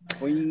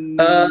 Foi em...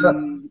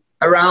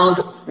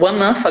 Around 1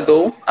 month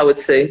ago, I would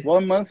say.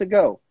 1 month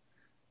ago.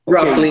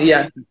 Roughly, okay.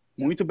 Yeah.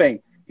 Muito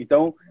bem.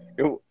 Então,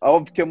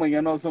 óbvio que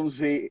amanhã nós vamos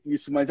ver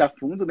isso mais a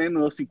fundo, né, no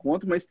nosso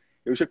encontro, mas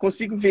eu já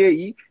consigo ver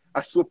aí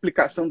a sua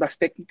aplicação das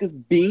técnicas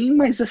bem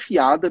mais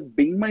afiada,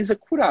 bem mais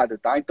acurada,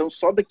 tá? Então,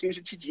 só daqui eu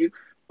já te digo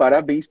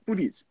parabéns por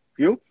isso,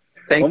 viu?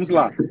 Vamos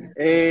lá.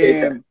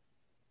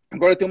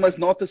 Agora tem umas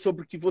notas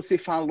sobre o que você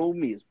falou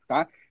mesmo,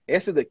 tá?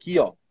 Essa daqui,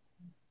 ó,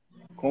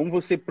 como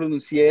você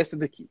pronuncia essa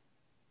daqui?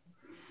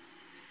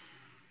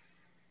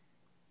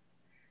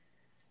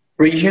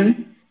 Region.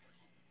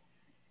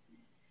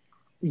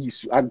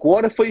 Isso.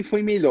 Agora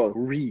foi melhor.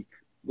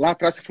 Lá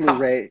atrás você falou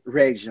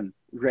region.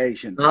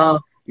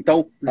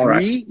 Então,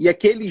 right. E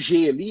aquele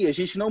G ali, a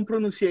gente não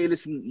pronuncia ele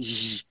assim,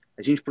 J.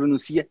 A gente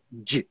pronuncia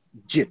J.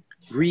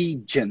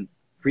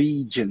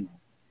 Region.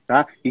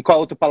 Tá? E com a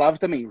outra palavra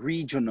também,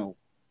 regional,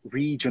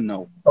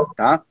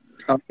 tá?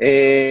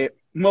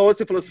 Uma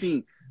outra você falou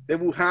assim, they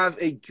will have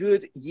a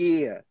good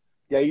year.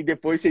 E aí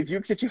depois você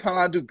viu que você tinha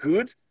falado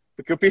good,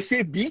 porque eu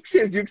percebi que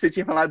você viu que você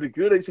tinha falado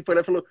good, aí você foi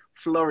lá e falou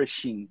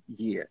flourishing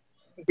year.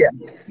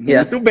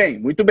 Yeah.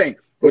 Muito bem.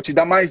 Vou te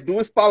dar mais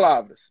 2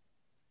 palavras.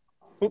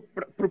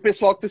 Para o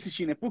pessoal que está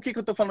assistindo, né? Por que eu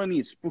estou falando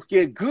isso?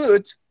 Porque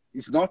good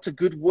is not a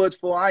good word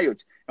for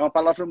IELTS. É uma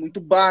palavra muito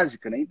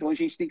básica, né? Então a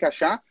gente tem que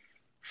achar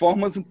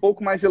formas um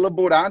pouco mais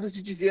elaboradas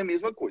de dizer a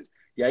mesma coisa.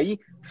 E aí,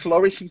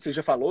 flourishing, você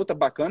já falou, tá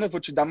bacana, eu vou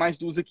te dar mais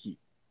 2 aqui.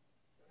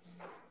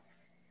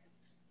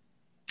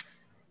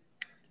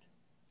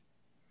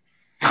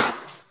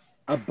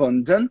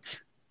 Abundant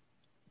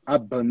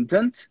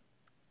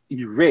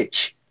e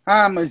rich.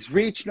 Ah, mas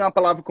rich não é uma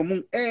palavra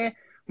comum?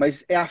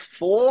 Mas é a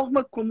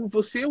forma como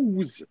você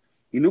usa.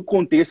 E no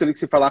contexto ali que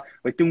você falar,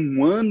 vai ter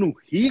um ano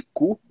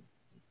rico,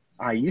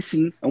 aí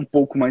sim é um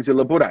pouco mais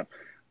elaborado.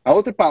 A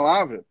outra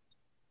palavra,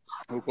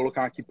 vou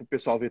colocar aqui para o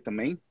pessoal ver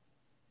também,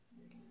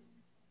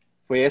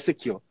 foi essa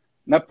aqui, ó.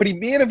 Na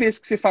primeira vez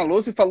que você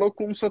falou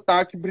com um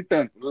sotaque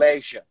britânico,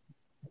 leisure.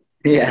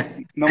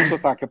 Não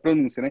sotaque, a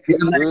pronúncia, né?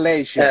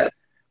 Leisure.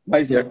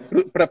 Mas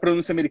para a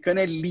pronúncia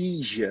americana é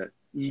leisure.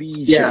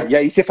 E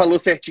aí você falou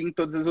certinho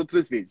todas as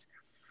outras vezes.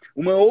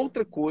 Uma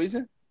outra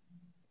coisa,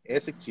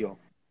 essa aqui, ó.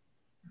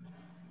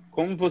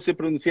 como você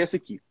pronuncia essa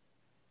aqui.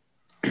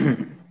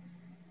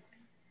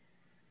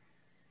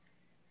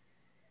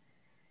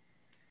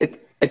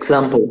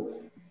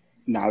 Example.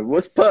 Now it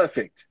was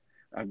perfect.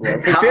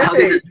 Agora foi How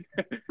perfeito.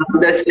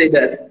 did I say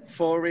that?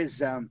 For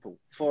example.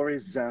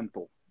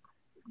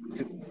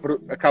 Você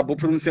acabou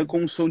pronunciando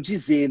com o som de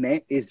Z,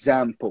 né?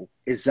 Example.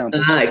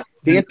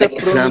 Tenta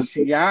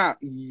pronunciar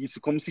isso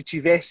como se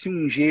tivesse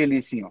um G ali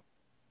assim, ó.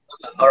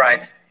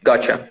 Alright,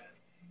 gotcha.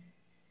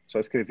 Só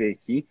escrever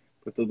aqui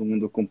para todo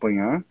mundo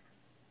acompanhar.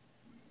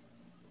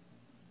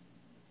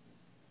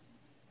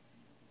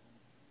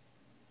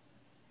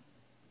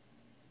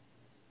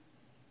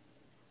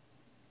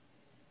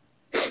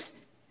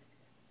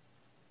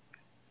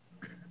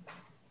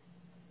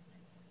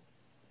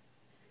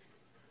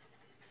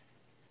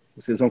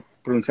 Vocês vão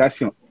pronunciar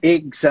assim, ó.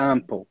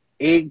 Example.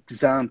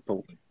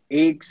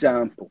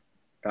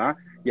 Tá?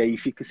 E aí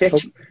fica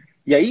certinho.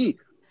 E aí,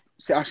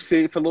 acho que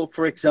você falou,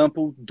 for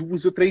example,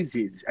 2 ou 3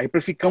 vezes. Aí,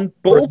 para ficar um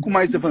pouco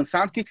mais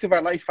avançado, o que você vai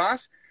lá e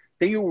faz?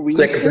 Tem o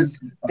instance,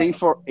 tem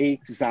for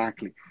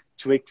exactly.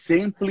 To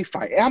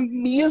exemplify. É a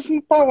mesma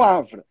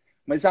palavra,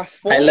 mas a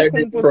forma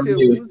como você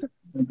usa...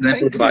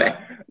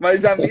 Exemplify.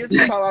 Mas a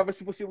mesma palavra,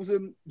 se você usa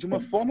de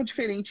uma forma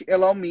diferente,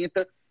 ela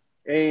aumenta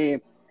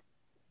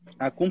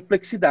a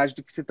complexidade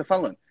do que você está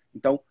falando.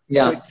 Então, to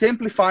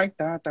exemplify,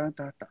 tá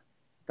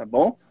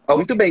bom? Okay.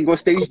 Muito bem,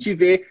 gostei de te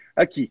ver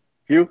aqui,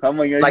 viu?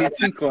 Amanhã a gente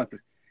se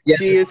encontra.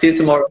 Cheers. See you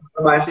tomorrow.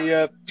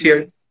 Bye.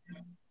 Cheers.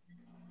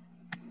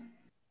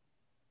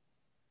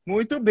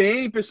 Muito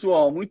bem,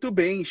 pessoal, muito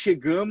bem.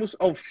 Chegamos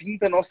ao fim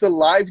da nossa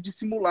live de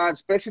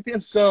simulados. Preste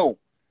atenção.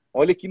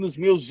 Olha aqui nos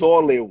meus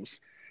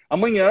óleos.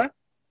 Amanhã,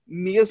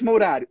 mesmo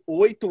horário,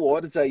 8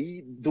 horas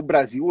aí do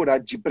Brasil,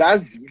 horário de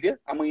Brasília.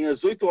 Amanhã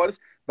às 8 horas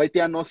vai ter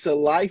a nossa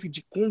live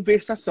de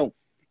conversação.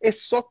 É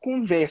só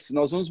conversa.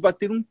 Nós vamos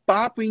bater um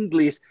papo em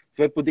inglês.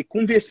 Você vai poder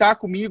conversar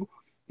comigo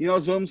e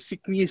nós vamos se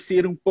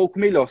conhecer um pouco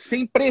melhor.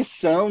 Sem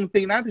pressão, não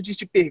tem nada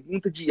de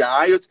pergunta de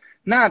IELTS,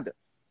 nada.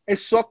 É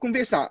só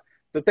conversar.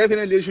 Tô até vendo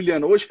ali,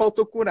 Juliana, hoje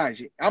faltou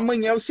coragem.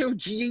 Amanhã é o seu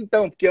dia,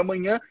 então, porque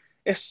amanhã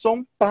é só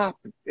um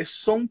papo. É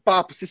só um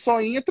papo. Você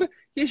só entra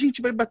e a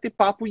gente vai bater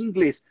papo em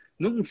inglês.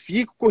 Não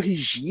fico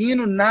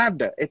corrigindo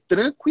nada. É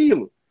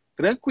tranquilo.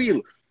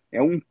 Tranquilo.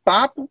 É um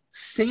papo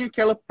sem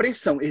aquela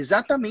pressão.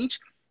 Exatamente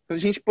para a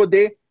gente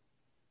poder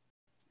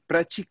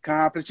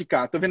praticar.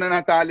 Tô vendo a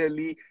Natália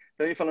ali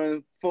também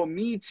falando, for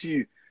me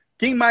too.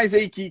 Quem mais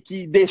aí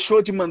que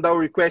deixou de mandar o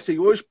request aí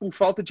hoje por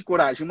falta de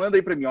coragem? Manda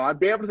aí para mim. Ó. A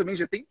Débora também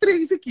já tem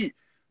 3 aqui.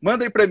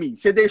 Manda aí para mim.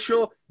 Você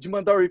deixou de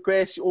mandar o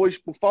request hoje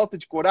por falta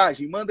de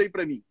coragem? Manda aí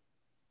para mim.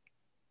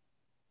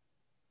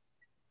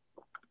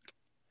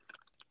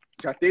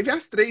 Já teve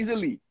as 3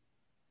 ali.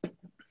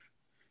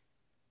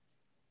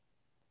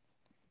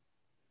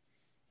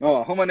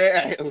 Ó,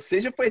 Romané, ou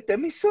seja, foi até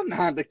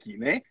mencionado aqui,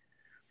 né?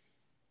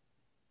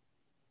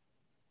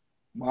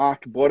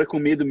 Mark, bora com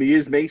medo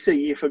mesmo, é isso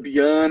aí,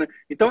 Fabiana.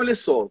 Então, olha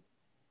só,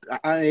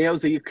 a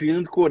Elza aí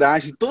criando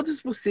coragem.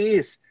 Todos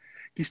vocês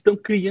que estão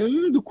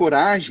criando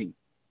coragem,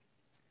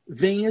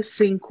 venha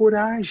sem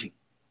coragem.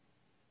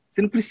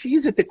 Você não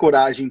precisa ter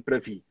coragem para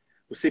vir.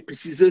 Você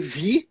precisa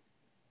vir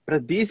para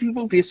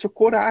desenvolver sua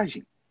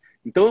coragem.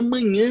 Então,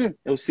 amanhã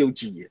é o seu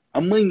dia.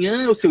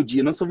 Amanhã é o seu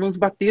dia. Nós só vamos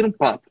bater um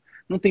papo.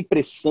 Não tem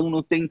pressão,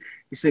 não tem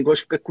esse negócio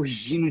de ficar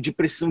corrigindo, de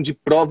pressão de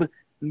prova,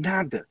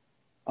 nada.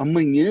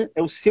 Amanhã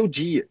é o seu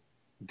dia.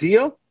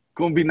 Deal?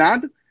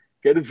 Combinado?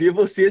 Quero ver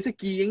vocês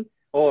aqui, hein?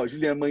 Ó,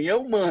 Juliana, amanhã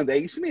eu mando. É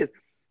isso mesmo.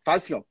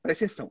 Faz assim, ó.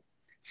 Presta atenção.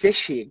 Você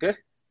chega.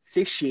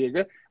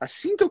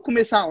 Assim que eu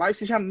começar a live,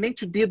 você já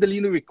mete o dedo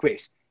ali no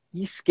request.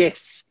 E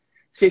esquece.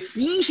 Você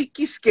finge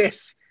que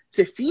esquece.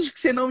 Você finge que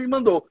você não me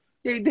mandou.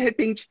 E aí, de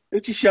repente, eu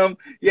te chamo.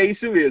 E é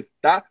isso mesmo,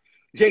 tá?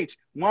 Gente,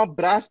 um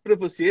abraço para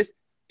vocês.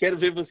 Quero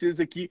ver vocês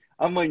aqui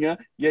amanhã.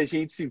 E a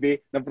gente se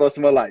vê na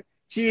próxima live.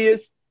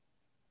 Cheers!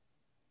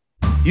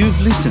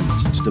 You've listened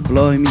to the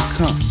Blimey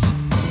Cast.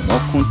 For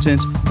more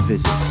content,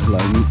 visit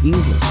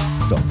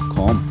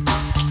blimeyenglish.com.